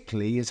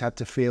particularly, has had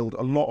to field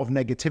a lot of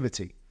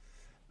negativity.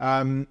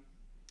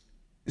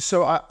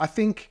 So I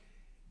think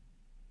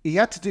he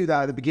had to do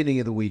that at the beginning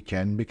of the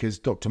weekend because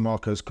Dr.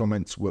 Marko's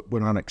comments were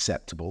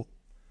unacceptable.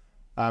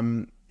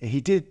 He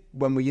did,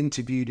 when we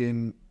interviewed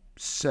him,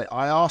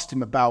 I asked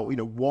him about,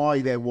 why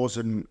there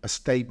wasn't a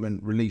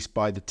statement released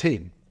by the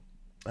team.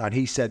 And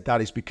he said that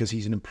is because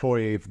he's an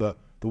employee of the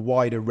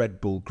wider Red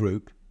Bull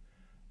group.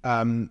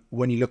 When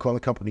you look on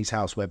the company's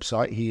house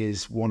website, he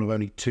is one of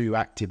only 2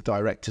 active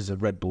directors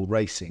of Red Bull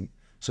Racing.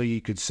 So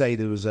you could say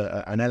there was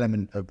an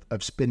element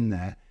of spin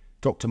there.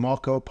 Dr.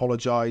 Marko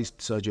apologised.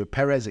 Sergio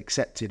Perez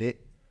accepted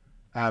it.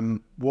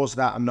 Was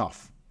that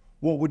enough?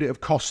 What would it have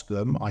cost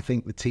them? I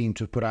think the team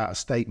to put out a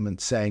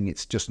statement saying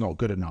it's just not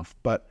good enough.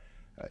 But,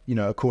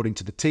 according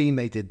to the team,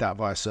 they did that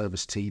via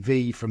Service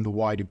TV from the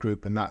wider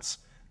group, and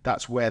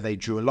that's where they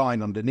drew a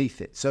line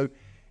underneath it. So,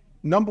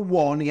 number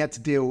one, he had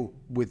to deal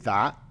with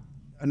that.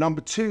 And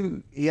number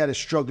two, he had a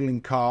struggling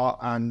car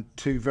and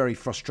 2 very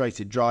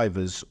frustrated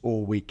drivers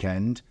all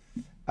weekend.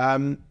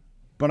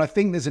 But I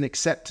think there's an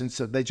acceptance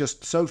that they're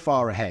just so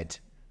far ahead,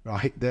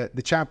 right?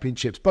 The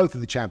championships, both of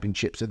the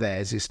championships are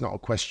theirs. It's not a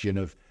question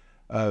of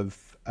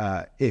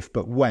if,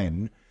 but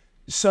when.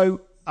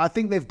 So I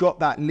think they've got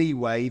that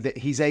leeway that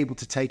he's able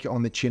to take it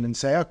on the chin and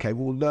say, okay,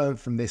 we'll learn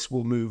from this,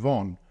 we'll move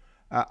on.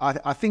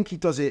 I think he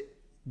does it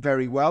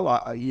very well.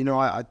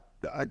 I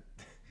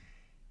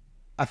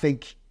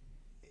think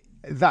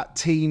that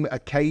team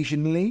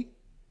occasionally,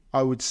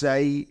 I would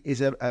say,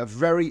 is a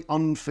very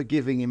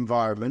unforgiving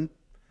environment.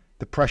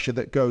 The pressure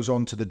that goes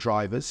on to the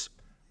drivers.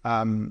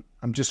 I'm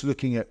just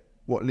looking at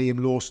what Liam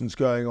Lawson's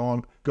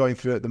going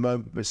through at the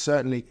moment, but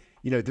certainly,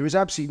 there is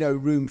absolutely no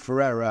room for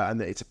error, and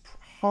that it's a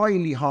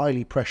highly,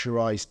 highly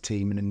pressurized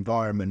team and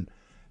environment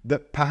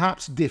that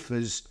perhaps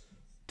differs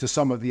to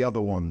some of the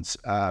other ones.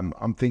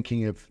 I'm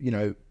thinking of,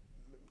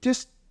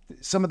 just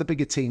some of the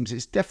bigger teams.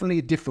 It's definitely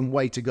a different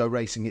way to go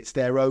racing. It's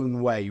their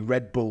own way,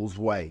 Red Bull's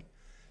way.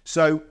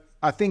 So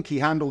I think he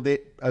handled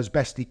it as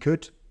best he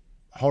could.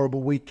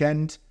 Horrible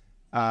weekend.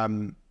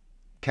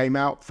 Came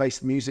out,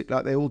 faced the music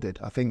like they all did.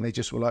 I think they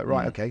just were like,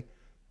 right, okay,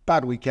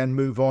 bad weekend,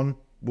 move on.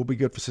 We'll be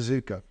good for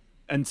Suzuka.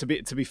 And to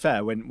be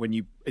fair,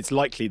 when it's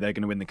likely they're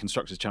going to win the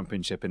Constructors'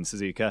 Championship in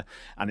Suzuka,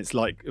 and it's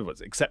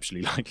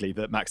exceptionally likely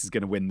that Max is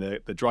going to win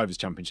the Drivers'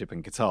 Championship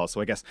in Qatar. So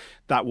I guess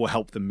that will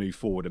help them move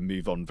forward and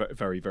move on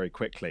very, very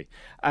quickly.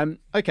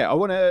 Okay, I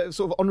want to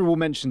sort of honourable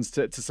mentions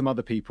to some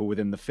other people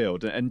within the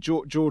field, and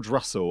George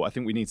Russell. I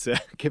think we need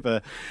to give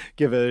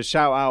a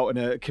shout out and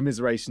a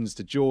commiserations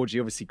to George.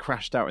 He obviously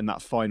crashed out in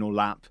that final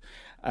lap.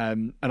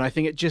 And I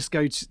think it just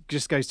goes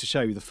to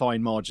show the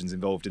fine margins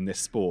involved in this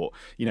sport.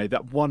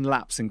 That one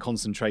lapse in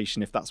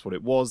concentration, if that's what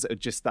it was,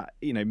 just that,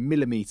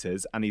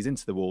 millimeters, and he's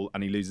into the wall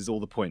and he loses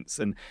all the points.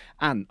 And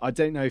I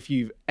don't know if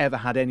you've ever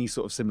had any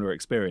sort of similar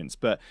experience,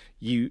 but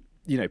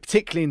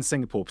particularly in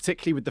Singapore,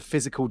 particularly with the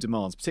physical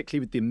demands,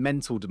 particularly with the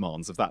mental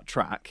demands of that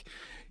track,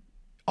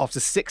 after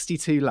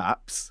 62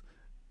 laps,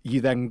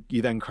 you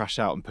then crash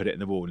out and put it in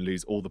the wall and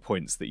lose all the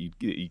points that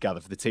you gather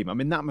for the team. I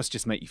mean, that must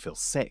just make you feel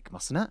sick,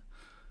 mustn't it?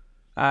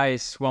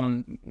 It's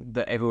one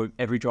that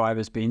every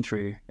driver's been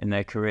through in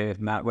their career,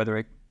 Matt, whether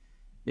it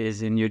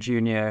is in your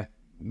junior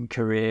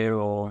career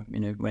or,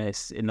 when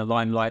it's in the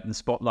limelight and the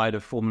spotlight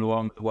of Formula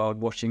One, the world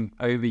watching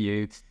over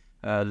you,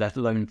 let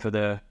alone for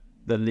the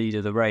lead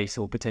of the race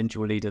or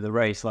potential lead of the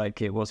race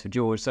like it was for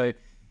George. So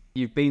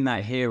you've been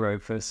that hero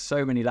for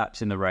so many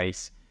laps in the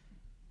race,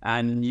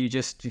 and you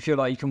feel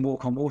like you can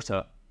walk on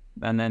water,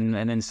 and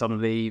then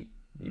suddenly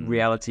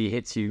reality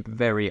hits you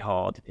very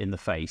hard in the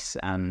face.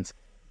 And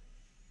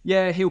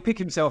yeah, he'll pick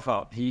himself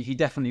up. He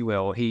definitely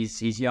will.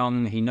 He's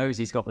young. He knows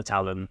he's got the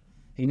talent.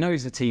 He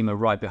knows the team are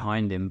right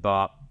behind him,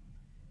 but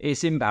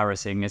it's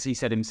embarrassing, as he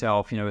said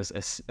himself.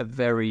 As a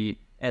very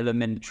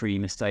elementary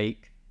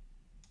mistake,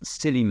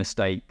 silly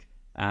mistake,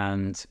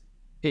 and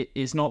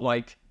it's not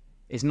like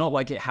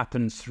it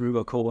happened through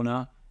a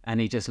corner and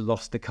he just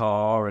lost the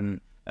car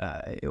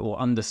or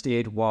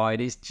understeered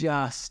wide. It's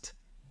just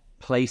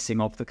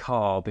placing of the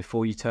car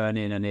before you turn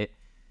in, and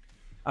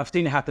I've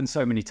seen it happen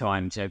so many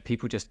times.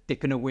 People just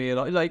dipping a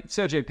wheel, like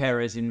Sergio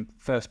Perez in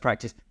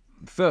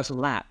first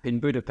lap in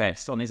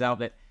Budapest on his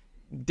outlet,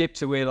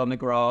 dips a wheel on the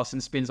grass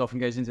and spins off and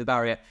goes into the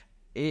barrier.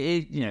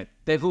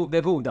 They've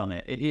all done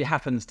it. It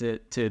happens to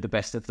the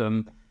best of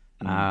them.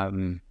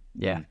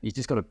 He's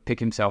just got to pick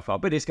himself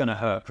up, but it's going to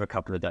hurt for a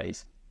couple of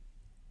days.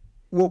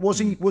 Well, was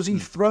he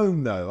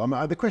thrown though? I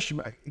mean, the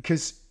question,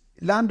 because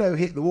Lando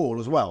hit the wall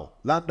as well.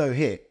 Lando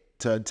hit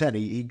turn 10.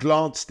 He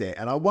glanced it,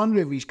 and I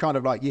wonder if he's kind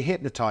of like, you're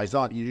hypnotized,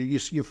 aren't you?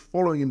 You're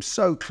following him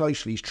so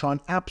closely. He's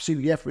trying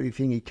absolutely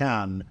everything he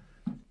can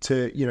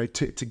to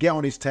get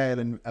on his tail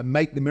and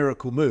make the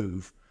miracle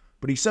move.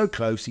 But he's so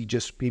close, he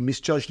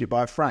misjudged it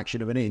by a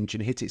fraction of an inch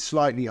and hit it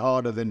slightly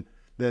harder than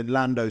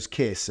Lando's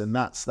kiss, and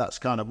that's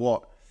kind of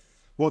what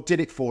did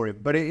it for him.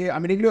 But he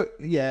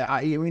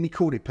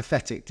called it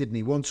pathetic, didn't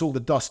he? Once all the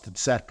dust had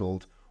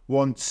settled,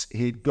 once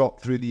he'd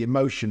got through the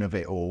emotion of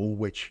it all,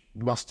 which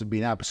must have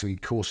been absolutely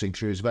coursing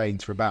through his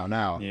veins for about an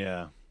hour.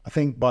 Yeah. I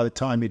think by the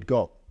time he'd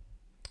got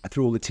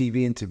through all the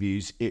TV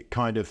interviews, it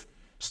kind of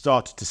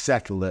started to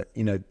settle that,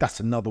 that's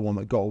another one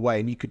that got away.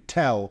 And you could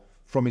tell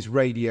from his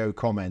radio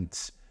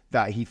comments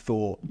that he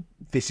thought,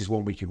 this is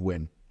one we could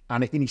win.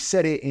 And he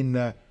said it in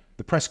the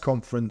press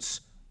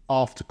conference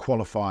after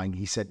qualifying.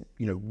 He said,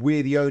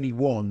 we're the only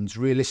ones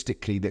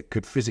realistically that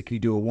could physically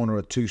do a 1 or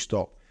a 2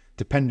 stop,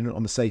 dependent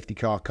on the safety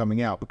car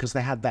coming out, because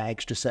they had that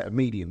extra set of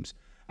mediums.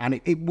 And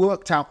it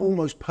worked out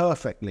almost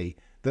perfectly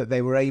that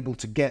they were able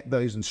to get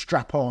those and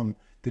strap on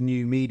the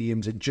new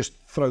mediums and just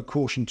throw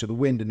caution to the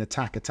wind and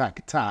attack.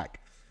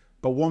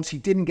 But once he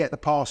didn't get the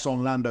pass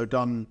on Lando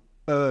done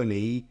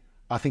early,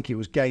 I think it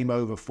was game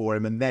over for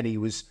him. And then he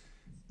was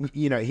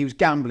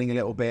gambling a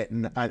little bit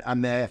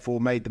and therefore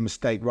made the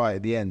mistake right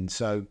at the end.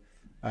 So,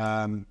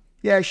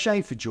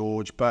 shame for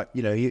George, but,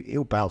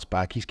 he'll bounce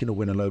back. He's going to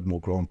win a load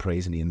more Grand Prix,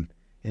 isn't he,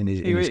 in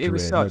his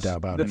career, no doubt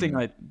about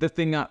it. The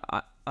thing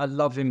I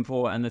love him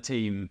for and the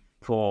team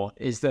for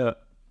is that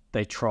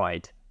they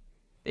tried.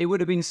 It would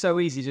have been so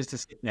easy just to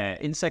sit there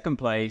in second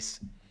place,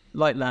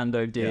 like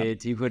Lando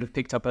did. Yeah. He would have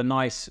picked up a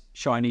nice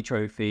shiny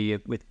trophy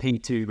with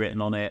P2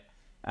 written on it.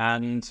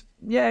 And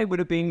it would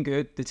have been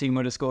good. The team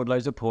would have scored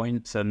loads of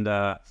points, and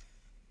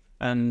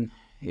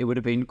it would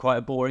have been quite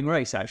a boring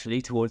race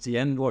actually towards the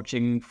end,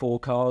 watching 4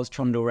 cars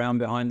trundle around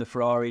behind the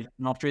Ferrari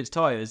after its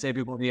tyres.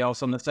 Everybody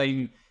else on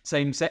the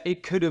same set.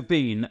 It could have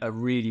been a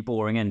really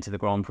boring end to the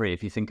Grand Prix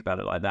if you think about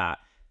it like that.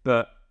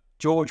 But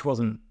George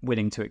wasn't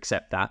willing to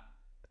accept that,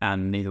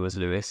 and neither was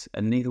Lewis,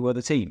 and neither were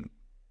the team.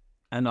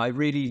 And I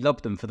really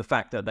loved them for the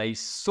fact that they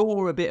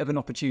saw a bit of an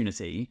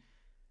opportunity,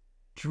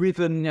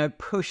 driven,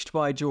 pushed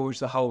by George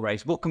the whole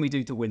race. What can we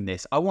do to win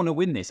this? I want to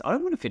win this. I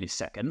don't want to finish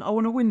second. I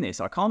want to win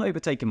this. I can't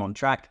overtake him on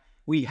track.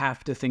 We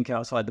have to think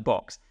outside the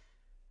box.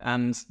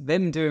 And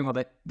them doing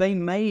what they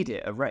made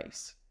it a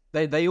race.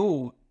 They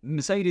all,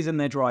 Mercedes and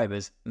their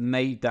drivers,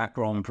 made that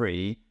Grand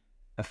Prix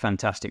a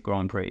fantastic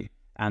Grand Prix,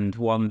 and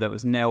one that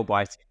was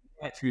nail-biting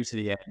right through to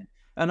the end.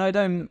 And I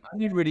don't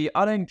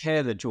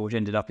care that George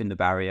ended up in the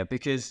barrier,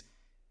 because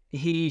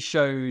he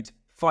showed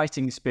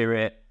fighting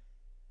spirit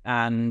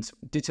and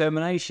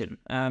determination,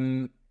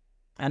 and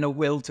a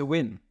will to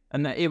win.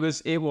 And it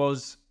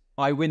was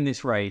I win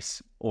this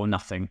race or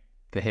nothing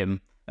for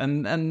him.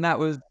 And that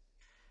was,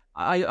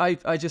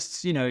 I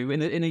just, in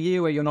a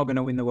year where you're not going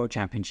to win the World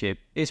Championship,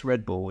 it's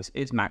Red Bulls,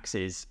 it's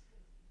Max's,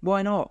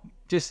 why not?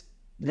 Just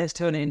let's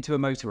turn it into a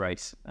motor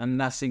race. And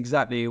that's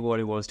exactly what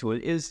it was.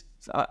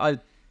 I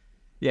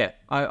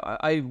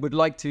would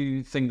like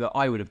to think that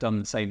I would have done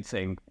the same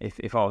thing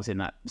if I was in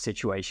that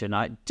situation.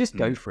 I just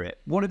go for it.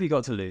 What have you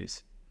got to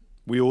lose?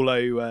 We all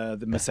owe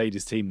the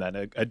Mercedes team then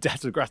a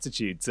debt of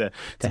gratitude to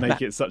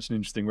make it such an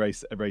interesting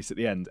race at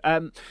the end.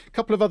 A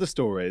couple of other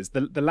stories.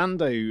 The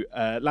Lando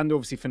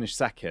obviously finished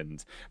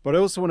second, but I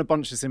also want to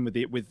bunch this in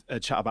with a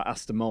chat about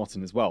Aston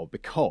Martin as well,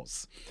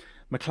 because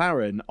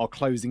McLaren are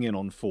closing in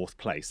on 4th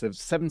place. They're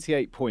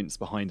 78 points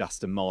behind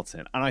Aston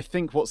Martin. And I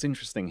think what's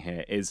interesting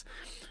here is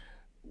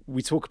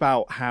we talk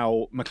about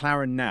how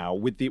McLaren now,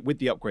 with the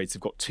upgrades,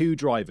 have got 2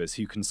 drivers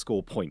who can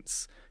score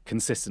points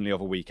consistently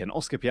over a weekend.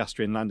 Oscar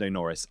Piastri and Lando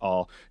Norris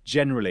are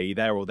generally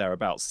there or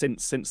thereabouts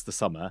since the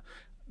summer,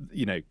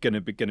 going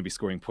to be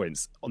scoring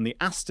points. On the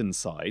Aston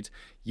side,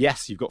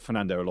 yes, you've got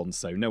Fernando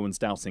Alonso. No one's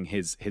doubting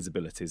his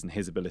abilities and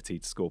his ability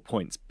to score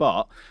points.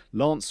 But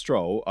Lance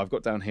Stroll, I've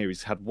got down here,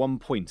 he's had 1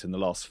 point in the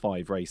last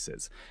 5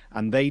 races.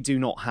 And they do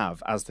not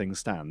have, as things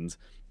stand,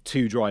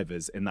 2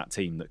 drivers in that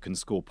team that can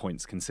score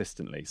points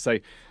consistently. So,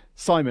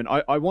 Simon,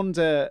 I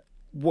wonder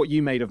what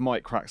you made of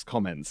Mike Crack's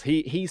comments.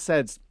 He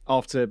said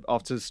after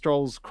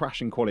Stroll's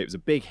crash in quali, it was a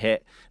big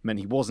hit, meant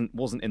he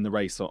wasn't in the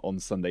race on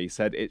Sunday. He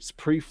said it's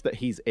proof that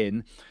he's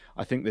in.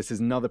 I think this is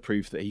another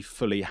proof that he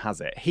fully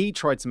has it. He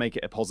tried to make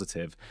it a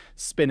positive,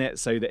 spin it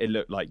so that it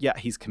looked like, yeah,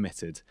 he's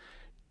committed.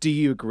 Do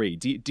you agree?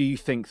 Do you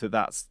think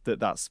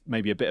that's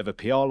maybe a bit of a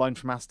PR line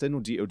from Aston, or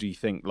do you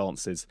think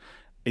Lance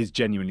is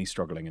genuinely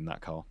struggling in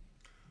that car?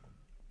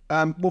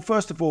 Well,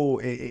 first of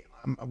all,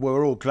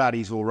 we're all glad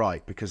he's all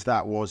right, because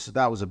that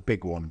was a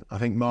big one. I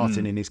think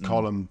Martin in his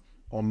column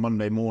on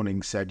Monday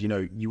morning said,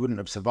 you wouldn't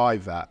have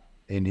survived that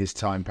in his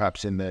time,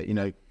 perhaps in the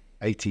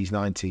 80s,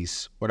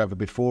 90s, whatever,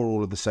 before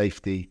all of the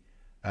safety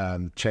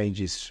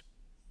changes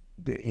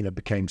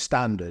became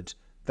standard.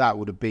 That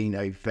would have been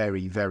a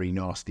very, very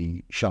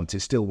nasty shunt.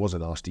 It still was a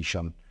nasty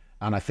shunt,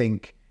 and I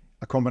think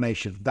a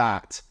combination of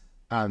that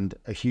and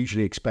a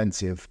hugely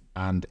expensive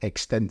and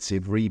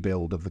extensive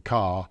rebuild of the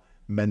car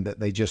meant that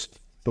they just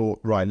thought,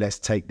 right, let's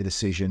take the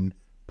decision,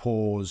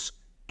 pause,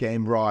 get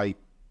him right,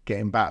 get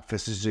him back for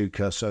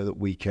Suzuka, so that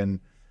we can,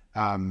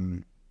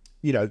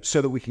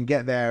 so that we can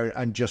get there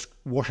and just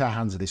wash our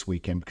hands of this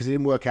weekend, because it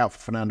didn't work out for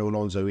Fernando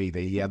Alonso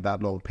either. He had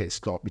that long pit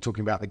stop. We're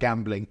talking about the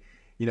gambling,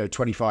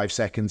 25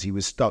 seconds. He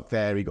was stuck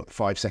there. He got the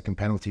 5-second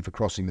penalty for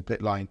crossing the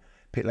pit lane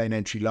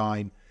entry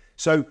line.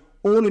 So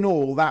all in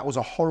all, that was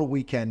a horror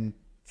weekend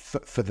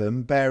for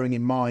them, bearing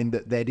in mind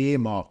that they'd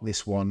earmarked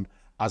this one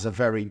as a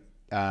very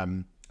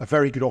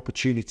good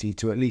opportunity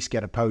to at least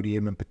get a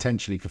podium and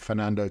potentially for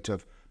Fernando to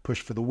have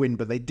pushed for the win.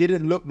 But they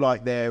didn't look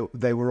like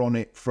they were on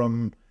it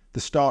from the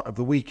start of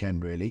the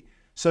weekend, really.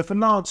 So for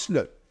Lance,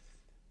 look,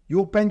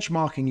 you're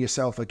benchmarking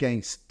yourself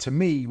against, to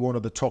me, one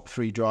of the top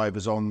 3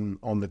 drivers on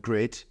the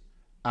grid,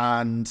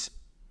 and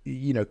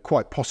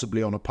quite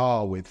possibly on a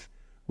par with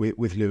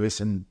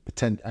Lewis and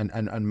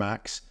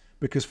Max,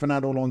 because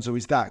Fernando Alonso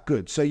is that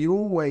good. So you're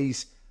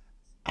always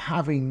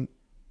having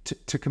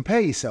to compare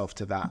yourself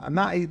to that, and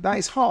that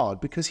is hard,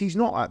 because he's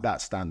not at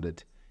that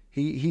standard.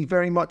 He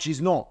very much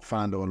is not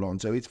Fernando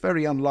Alonso. It's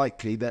very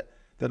unlikely that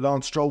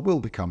Lance Stroll will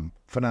become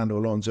Fernando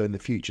Alonso in the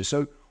future.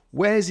 So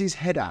where's his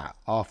head at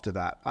after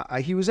that?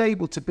 He was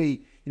able to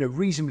be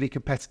reasonably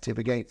competitive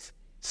against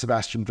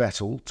Sebastian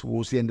Vettel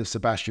towards the end of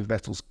Sebastian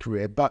Vettel's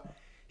career, but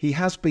he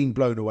has been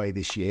blown away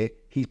this year.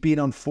 He's been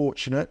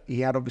unfortunate. He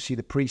had obviously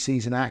the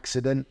pre-season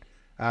accident,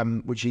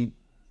 which he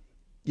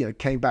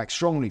came back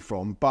strongly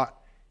from, but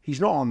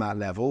he's not on that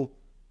level,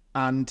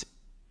 and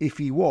if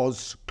he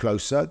was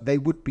closer, they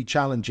would be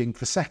challenging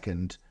for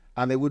second,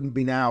 and they wouldn't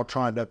be now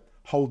trying to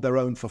hold their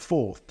own for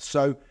fourth.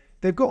 So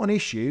they've got an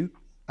issue,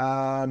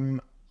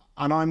 and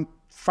I'm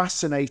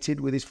fascinated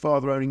with his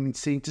father-owning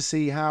team to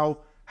see how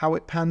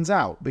it pans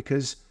out,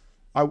 because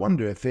I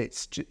wonder if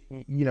it's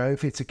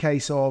if it's a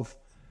case of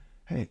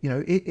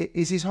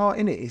is his heart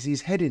in it, is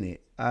his head in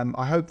it.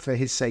 I hope for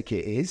his sake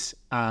it is,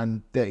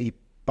 and that he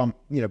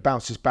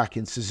bounces back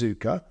in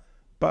Suzuka.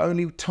 But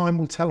only time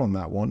will tell on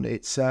that one.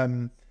 It's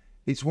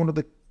one of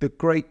the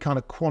great kind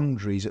of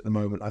quandaries at the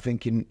moment, I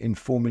think, in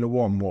Formula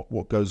One,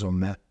 what goes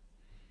on there.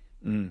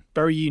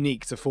 Very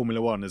unique to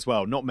Formula One as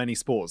well. Not many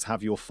sports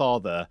have your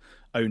father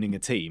owning a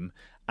team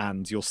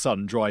and your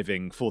son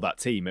driving for that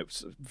team.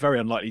 It's very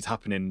unlikely to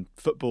happen in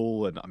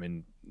football, and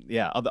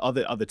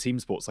other team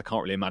sports. I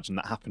can't really imagine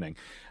that happening,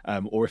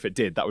 or if it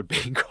did, that would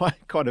be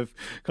quite kind of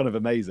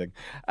amazing.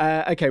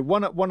 Okay,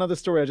 one other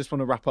story I just want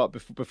to wrap up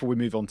before we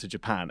move on to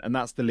Japan, and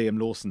that's the Liam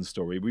Lawson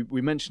story.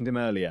 We mentioned him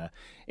earlier.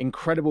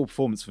 Incredible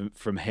performance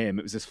from him.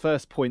 It was his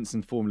first points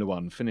in Formula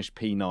One. Finished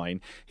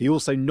P9. He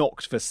also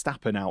knocked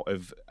Verstappen out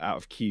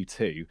of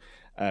Q2.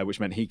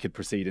 Which meant he could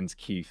proceed into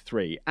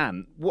Q3.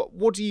 And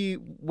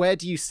where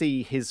do you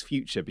see his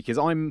future? Because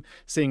I'm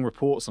seeing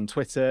reports on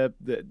Twitter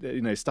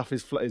that stuff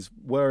is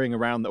whirring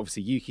around that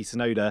obviously Yuki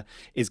Tsunoda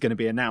is going to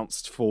be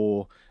announced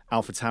for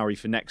AlphaTauri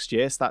for next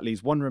year. So that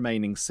leaves one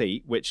remaining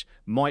seat, which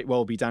might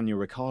well be Daniel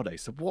Ricciardo.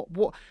 So what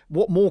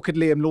more could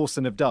Liam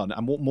Lawson have done,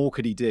 and what more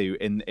could he do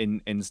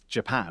in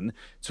Japan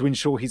to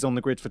ensure he's on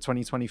the grid for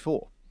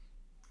 2024?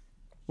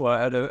 Well,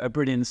 I had a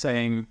brilliant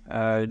saying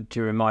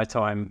during my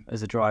time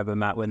as a driver,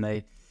 Matt, when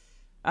it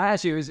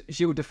was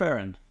Gilles de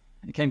Ferran.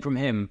 It came from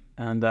him.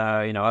 And,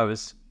 I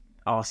was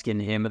asking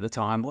him at the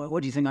time,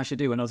 what do you think I should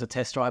do when I was a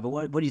test driver?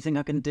 What do you think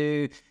I can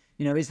do?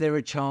 Is there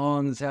a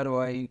chance? How do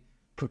I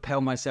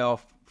propel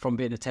myself from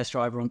being a test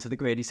driver onto the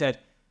grid? He said,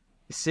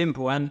 it's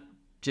simple, and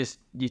just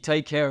you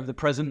take care of the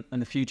present and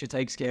the future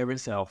takes care of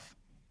itself.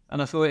 And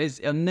I thought,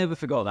 I never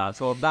forgot that. I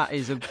thought that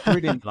is a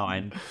brilliant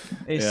line.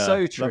 It's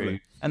so true.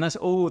 Lovely. And that's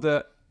all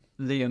that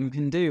Liam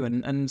can do,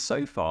 and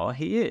so far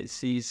he is.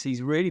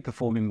 He's really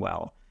performing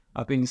well.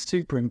 I've been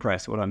super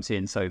impressed with what I'm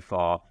seeing so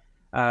far.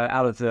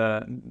 Out of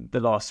the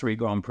last 3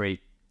 Grand Prix,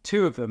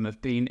 2 of them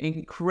have been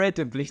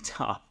incredibly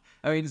tough.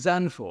 I mean,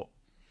 Zandvoort,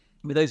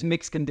 with those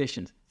mixed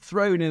conditions,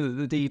 thrown in at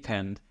the deep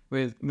end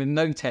with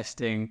no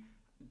testing,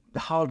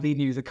 hardly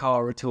knew the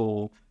car at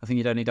all. I think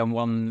he'd only done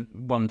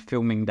one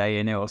filming day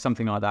in it or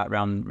something like that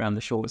around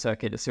the short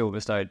circuit at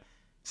Silverstone.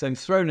 So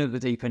thrown at the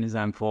deep end in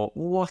Zandvoort,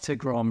 what a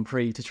Grand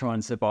Prix to try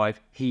and survive.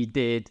 He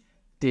did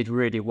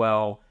really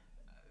well,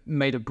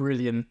 made a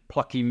brilliant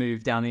plucky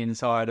move down the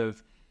inside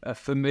of a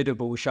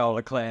formidable Charles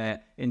Leclerc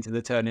into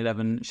the turn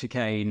 11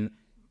 chicane,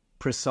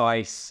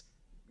 precise,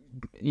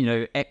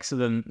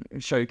 excellent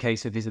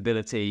showcase of his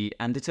ability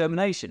and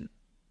determination.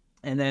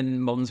 And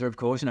then Monza, of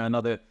course,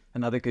 another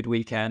good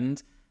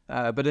weekend,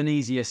 but an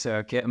easier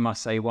circuit, I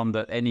must say, one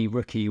that any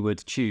rookie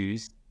would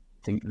choose.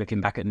 I think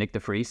looking back at Nick de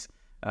Vries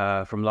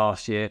from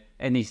last year,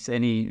 any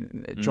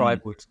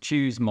driver would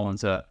choose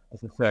Monza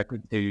as a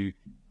circuit to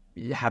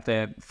have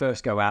their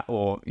first go at,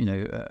 or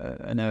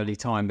an early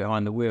time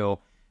behind the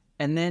wheel.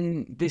 And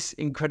then this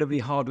incredibly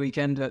hard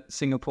weekend at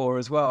Singapore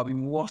as well. I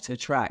mean, what a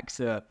track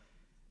to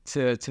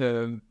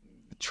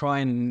try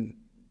and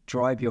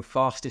drive your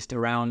fastest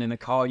around in a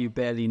car you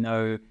barely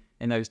know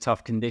in those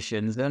tough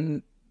conditions.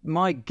 And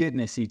my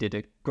goodness, he did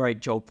a great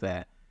job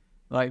there.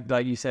 Like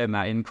you said,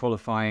 Matt, in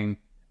qualifying,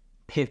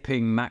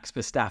 pipping Max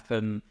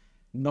Verstappen,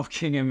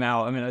 knocking him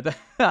out. I mean,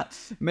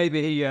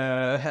 maybe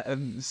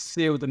he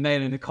sealed the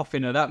nail in the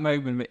coffin at that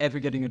moment, ever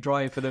getting a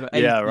drive for the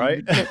 18. Yeah,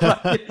 right.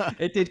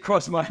 It did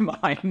cross my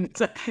mind.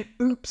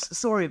 Oops,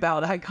 sorry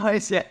about that,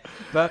 guys. Yeah,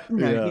 but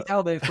he's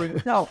out there for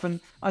himself, and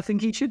I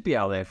think he should be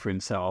out there for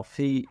himself.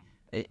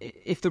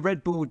 If the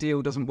Red Bull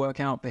deal doesn't work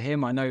out for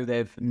him, I know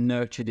they've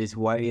nurtured his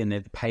way and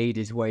they've paid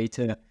his way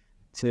to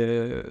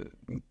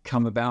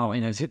come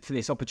about, for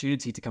this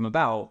opportunity to come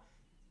about.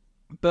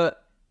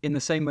 But in the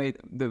same way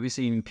that we've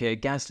seen Pierre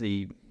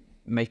Gasly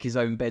make his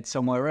own bed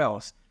somewhere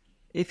else,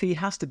 if he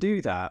has to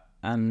do that,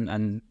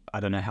 and I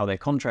don't know how their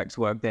contracts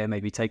work there,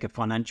 maybe take a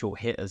financial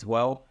hit as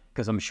well,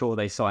 because I'm sure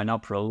they sign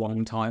up for a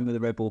long time with the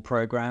Red Bull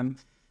program,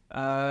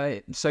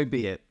 so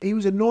be it. He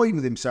was annoyed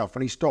with himself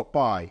when he stopped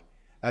by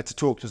to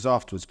talk to us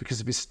afterwards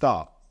because of his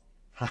start.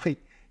 Right?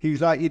 He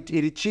was like,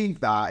 he'd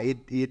achieved that.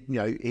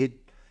 He'd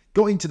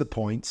got into the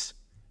points.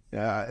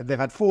 They've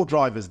had 4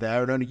 drivers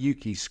there, and only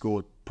Yuki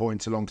scored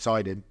points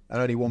alongside him,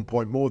 and only 1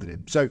 point more than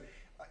him. So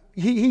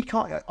he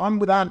can't. I'm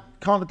with Ant.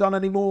 Can't have done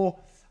any more.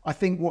 I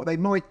think what they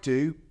might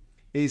do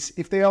is,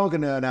 if they are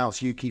going to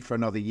announce Yuki for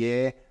another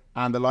year,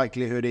 and the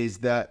likelihood is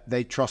that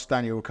they trust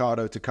Daniel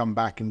Ricciardo to come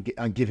back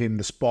and give him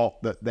the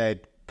spot that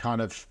they'd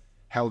kind of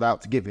held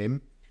out to give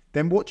him,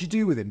 then what do you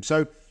do with him?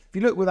 So if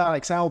you look with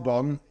Alex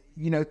Albon,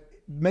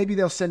 maybe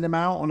they'll send him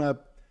out on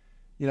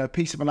a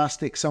piece of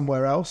elastic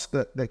somewhere else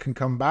that can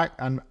come back.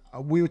 And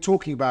we were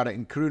talking about it,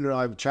 and Karuna and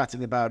I were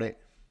chatting about it.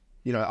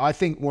 I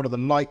think one of the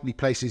likely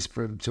places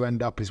for him to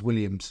end up is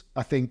Williams.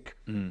 I think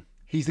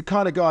he's the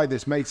kind of guy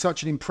that's made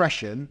such an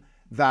impression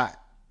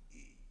that,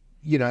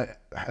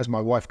 as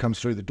my wife comes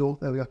through the door,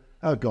 there we go.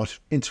 Oh, God,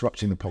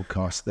 interrupting the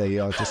podcast. They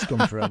are just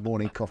gone for a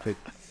morning coffee.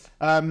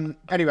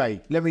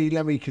 Anyway, let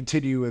me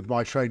continue with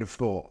my train of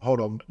thought. Hold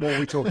on. What are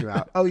we talking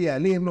about? Oh, yeah,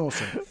 Liam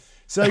Lawson.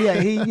 So,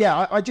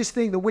 I just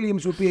think that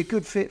Williams would be a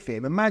good fit for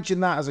him. Imagine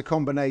that as a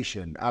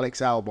combination,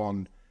 Alex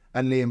Albon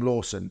and Liam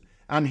Lawson.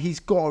 And he's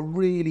got a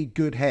really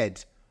good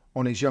head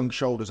on his young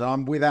shoulders.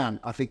 I'm with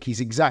Ant. I think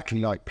he's exactly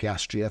like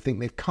Piastri. I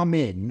think they've come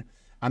in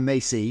and they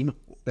seem,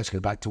 let's go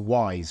back to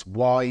wise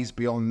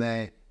beyond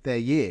their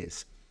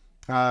years.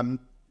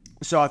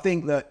 So I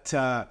think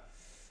that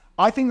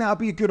would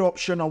be a good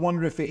option. I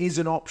wonder if it is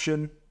an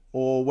option,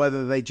 or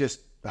whether they just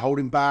hold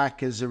him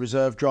back as a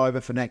reserve driver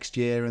for next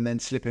year and then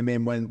slip him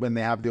in when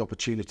they have the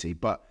opportunity.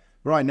 But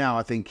right now,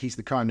 I think he's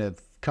the kind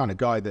of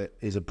guy that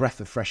is a breath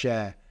of fresh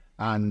air.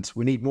 And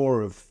we need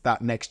more of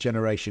that next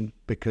generation,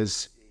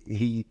 because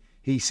he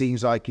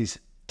seems like he's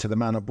to the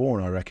manner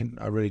born, I reckon.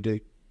 I really do.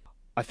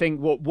 I think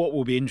what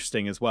will be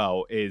interesting as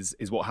well is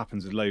what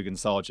happens with Logan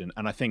Sargent.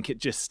 And I think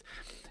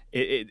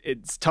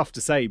it's tough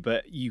to say,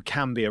 but you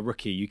can be a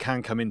rookie. You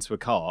can come into a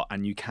car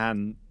and you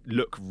can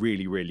look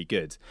really, really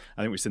good.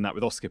 I think we've seen that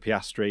with Oscar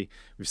Piastri.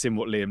 We've seen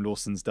what Liam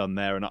Lawson's done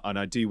there. And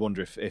I do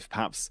wonder if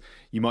perhaps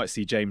you might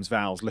see James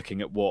Vowles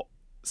looking at what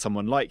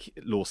someone like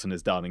Lawson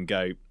has done and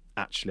go,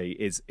 actually,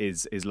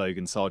 is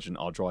Logan Sargent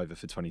our driver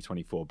for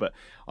 2024? But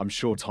I'm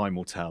sure time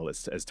will tell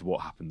as to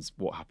what happens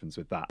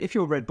with that. If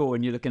you're Red Bull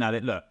and you're looking at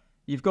it, look,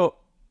 you've got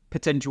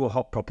potential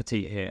hot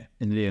property here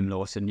in Liam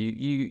Lawson.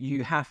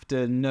 You have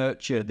to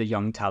nurture the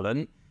young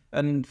talent,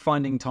 and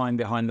finding time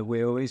behind the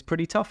wheel is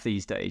pretty tough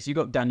these days. You've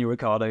got Daniel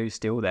Ricciardo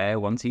still there.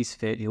 Once he's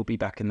fit, he'll be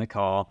back in the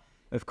car,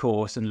 of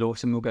course, and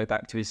Lawson will go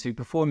back to his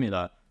super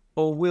formula.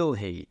 Or will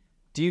he?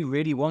 Do you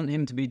really want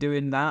him to be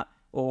doing that?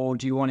 Or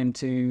do you want him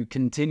to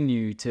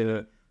continue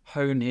to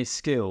hone his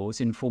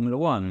skills in Formula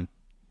One?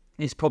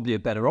 It's probably a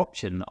better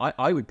option.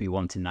 I would be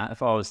wanting that.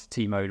 If I was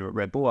team owner at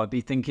Red Bull, I'd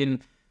be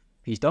thinking,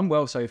 he's done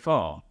well so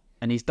far,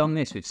 and he's done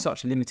this with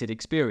such limited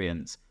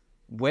experience.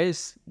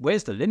 where's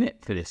the limit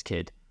for this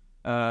kid?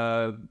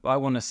 I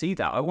want to see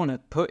that. I want to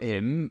put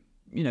him,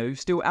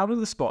 still out of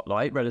the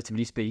spotlight,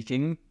 relatively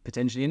speaking,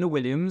 potentially in the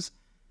Williams.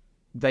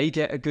 They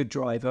get a good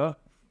driver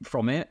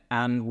from it,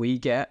 and we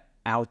get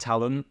our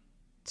talent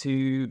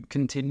to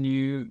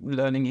continue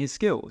learning his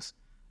skills.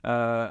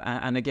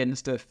 And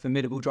against a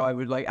formidable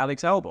driver like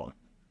Alex Albon,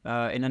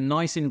 in a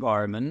nice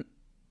environment,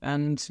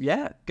 and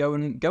go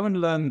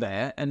and learn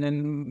there. And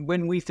then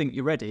when we think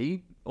you're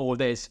ready, or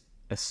there's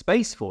a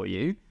space for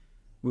you,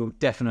 we'll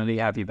definitely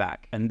have you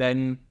back. And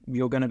then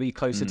you're going to be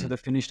closer to the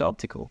finished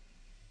article.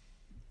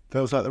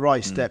 Feels like the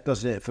right step,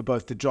 doesn't it, for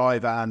both the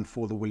driver and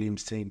for the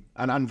Williams team?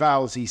 And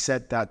Valsey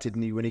said that,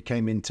 didn't he, when he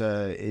came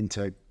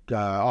into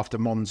after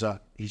Monza?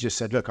 He just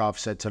said, "Look, I've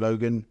said to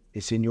Logan,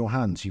 it's in your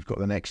hands. You've got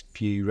the next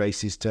few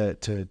races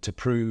to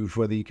prove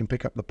whether you can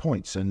pick up the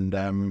points." And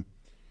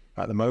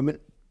at the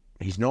moment,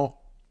 he's not.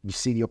 You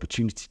see the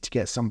opportunity to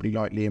get somebody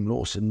like Liam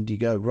Lawson, you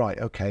go, right,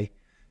 okay,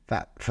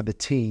 that for the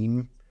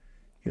team,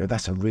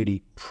 that's a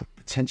really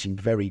potentially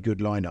very good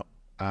lineup,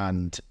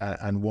 and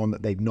one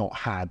that they've not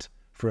had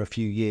for a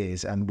few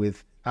years. And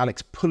with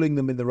Alex pulling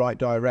them in the right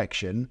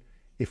direction,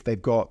 if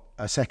they've got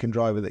a second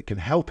driver that can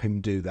help him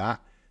do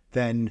that,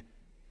 then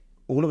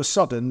all of a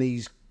sudden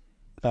these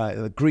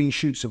green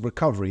shoots of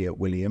recovery at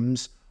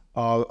Williams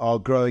are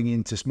growing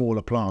into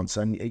smaller plants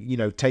and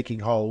taking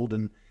hold,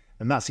 and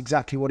that's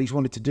exactly what he's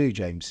wanted to do,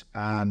 James.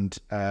 And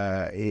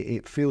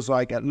it feels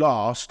like at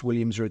last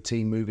Williams are a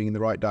team moving in the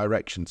right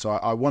direction. So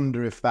I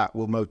wonder if that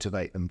will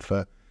motivate them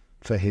for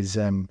his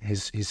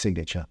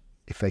signature,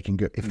 if they can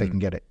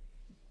get it.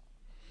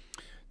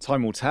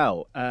 Time will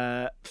tell.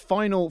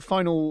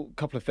 Final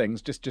couple of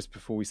things just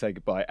before we say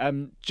goodbye.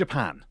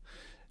 Japan,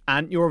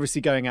 and you're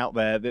obviously going out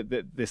there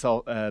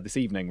this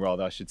evening,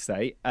 rather, I should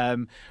say.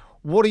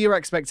 What are your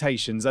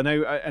expectations? I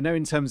know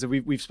in terms of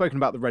we've spoken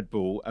about the Red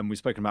Bull, and we've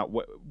spoken about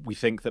what we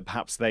think that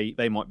perhaps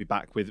they might be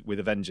back with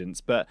a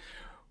vengeance. But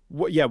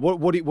what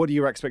are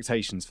your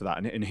expectations for that,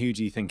 and who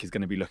do you think is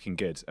going to be looking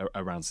good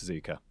around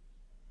Suzuka?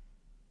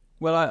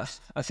 Well,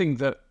 I think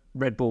that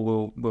Red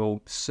Bull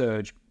will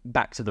surge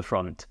back to the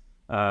front.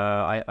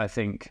 I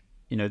think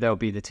they'll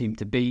be the team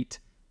to beat.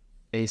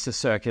 It's a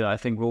circuit I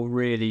think will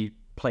really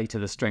play to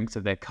the strengths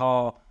of their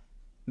car.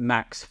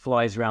 Max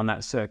flies around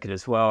that circuit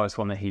as well. It's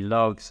one that he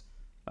loves.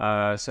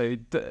 So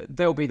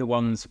they'll be the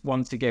ones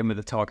once again with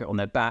the target on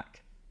their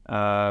back,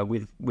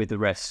 with the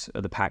rest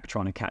of the pack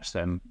trying to catch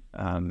them.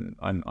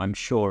 I'm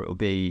sure it will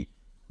be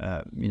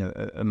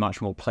a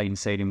much more plain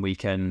sailing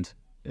weekend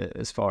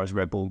as far as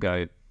Red Bull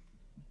go.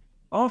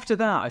 After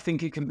that, I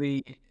think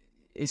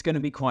it's going to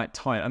be quite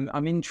tight.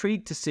 I'm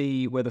intrigued to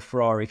see whether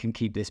Ferrari can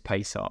keep this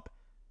pace up.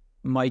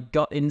 My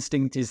gut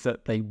instinct is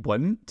that they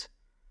won't.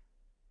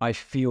 I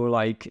feel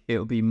like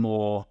it'll be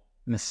more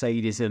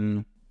Mercedes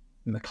and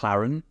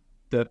McLaren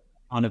that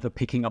kind of are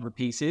picking up the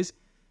pieces.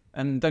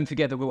 And don't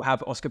forget that we'll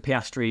have Oscar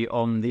Piastri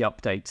on the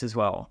updates as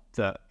well,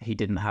 that he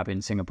didn't have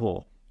in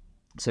Singapore.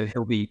 So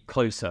he'll be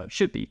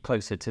should be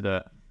closer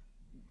to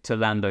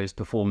Lando's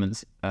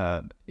performance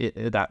at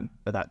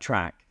that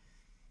track.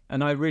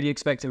 And I really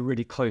expect a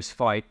really close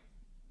fight.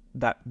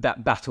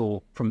 That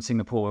battle from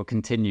Singapore will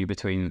continue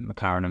between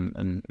McLaren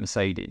and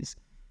Mercedes.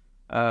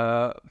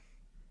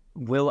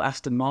 Will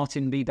Aston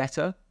Martin be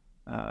better?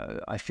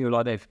 I feel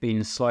like they've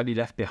been slightly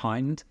left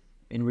behind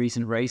in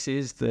recent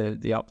races. The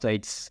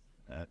updates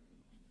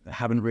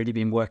haven't really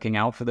been working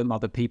out for them.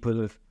 Other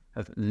people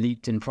have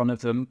leaped in front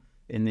of them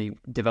in the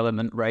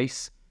development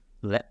race.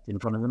 Leapt in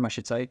front of them, I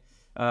should say.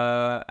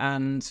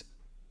 And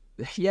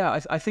yeah,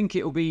 I think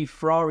it will be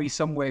Ferrari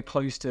somewhere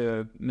close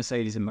to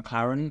Mercedes and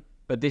McLaren.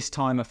 But this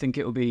time, I think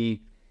it'll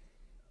be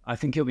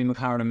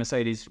McLaren and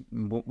Mercedes,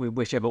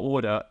 whichever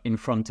order, in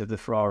front of the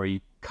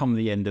Ferrari come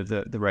the end of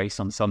the race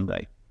on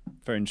Sunday.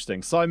 Very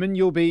interesting. Simon,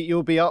 you'll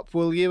be up,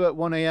 will you, at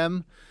 1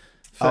 a.m.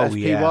 for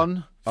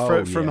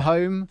FP1 from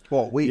home?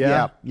 What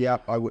yeah.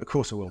 Of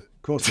course I will.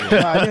 Of course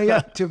I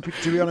will.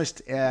 To be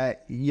honest,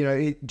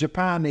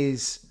 Japan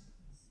is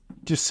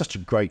just such a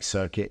great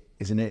circuit,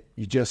 isn't it?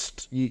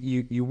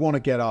 You want to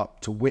get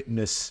up to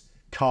witness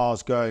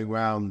cars going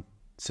around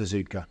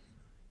Suzuka,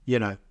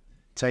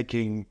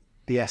 taking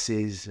the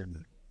S's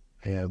and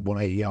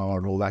 180R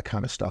and all that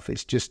kind of stuff.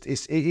 It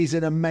is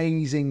an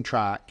amazing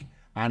track,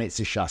 and it's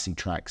a chassis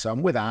track. So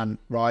I'm with Anne,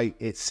 right?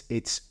 It's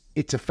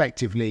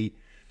effectively,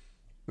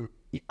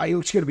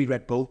 it's going to be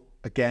Red Bull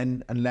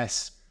again,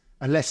 unless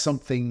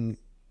something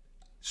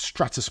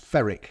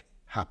stratospheric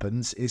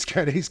happens. It's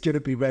going to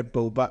be Red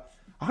Bull. But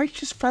I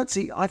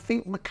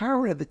think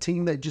McLaren are the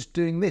team that are just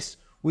doing this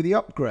with the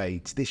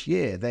upgrades this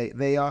year.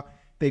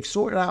 They've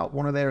sorted out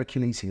one of their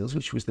Achilles heels,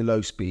 which was the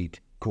low speed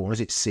corners,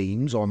 it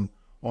seems, on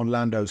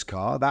Lando's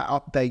car. That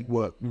update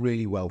worked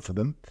really well for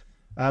them.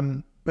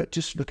 But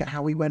just look at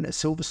how he went at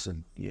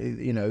Silverstone.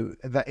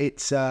 That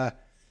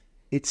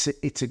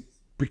it's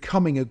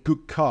becoming a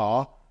good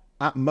car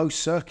at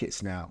most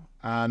circuits now.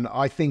 And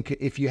I think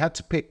if you had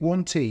to pick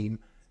one team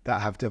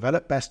that have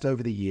developed best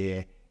over the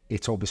year,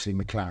 it's obviously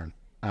McLaren.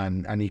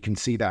 And you can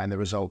see that in the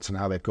results and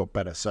how they've got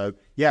better. So,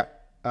 yeah,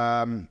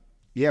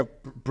 Yeah,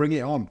 bring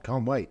it on.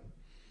 Can't wait.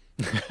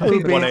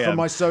 Albeit from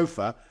my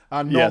sofa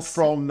and not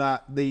from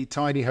the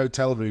tiny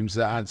hotel rooms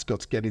that Ant's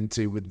got to get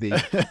into with the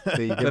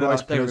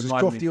rice pillows. As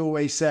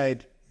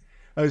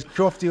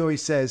Crofty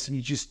always says,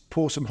 you just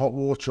pour some hot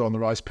water on the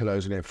rice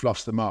pillows and it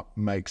fluffs them up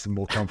and makes them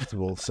more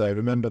comfortable. So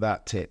remember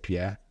that tip,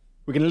 yeah?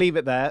 We're going to leave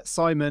it there.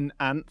 Simon,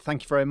 Ant,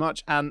 thank you very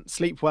much. Ant,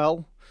 sleep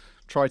well.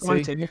 Try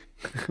to.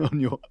 On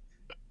your...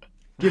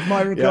 Give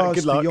my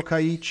regards to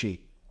Yokkaichi.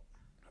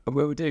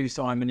 Will do,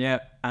 Simon,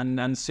 and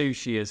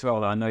sushi as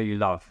well, that I know you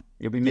love.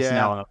 You'll be missing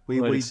out on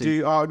we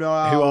do. Oh,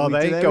 no. Who are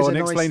they? Go on,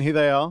 explain who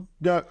they are.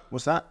 No,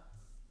 what's that?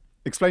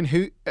 Explain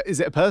who. Is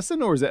it a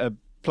person or is it a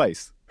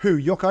place? Who,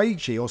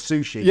 Yokkaichi or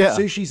sushi? Yeah.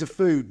 Sushi's a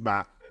food,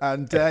 Matt.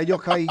 And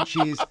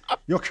Yokkaichi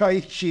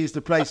is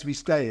the place we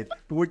stay in.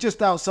 But we're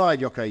just outside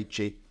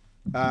Yokkaichi.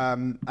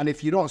 And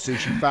if you're not a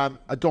sushi fan,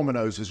 a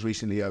Domino's has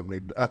recently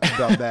opened up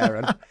there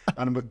and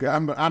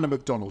a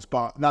McDonald's,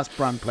 but that's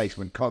brand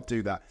placement. Can't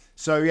do that.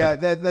 So yeah,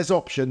 there's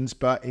options,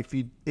 but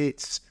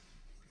it's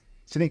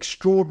an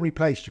extraordinary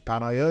place,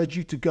 Japan. I urge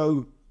you to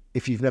go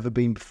if you've never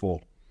been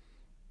before.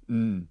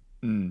 On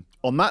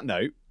that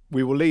note,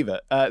 we will leave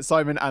it.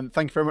 Simon, and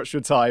thank you very much for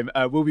your time.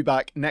 We'll be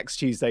back next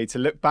Tuesday to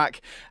look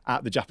back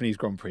at the Japanese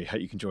Grand Prix. Hope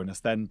you can join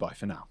us then. Bye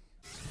for now.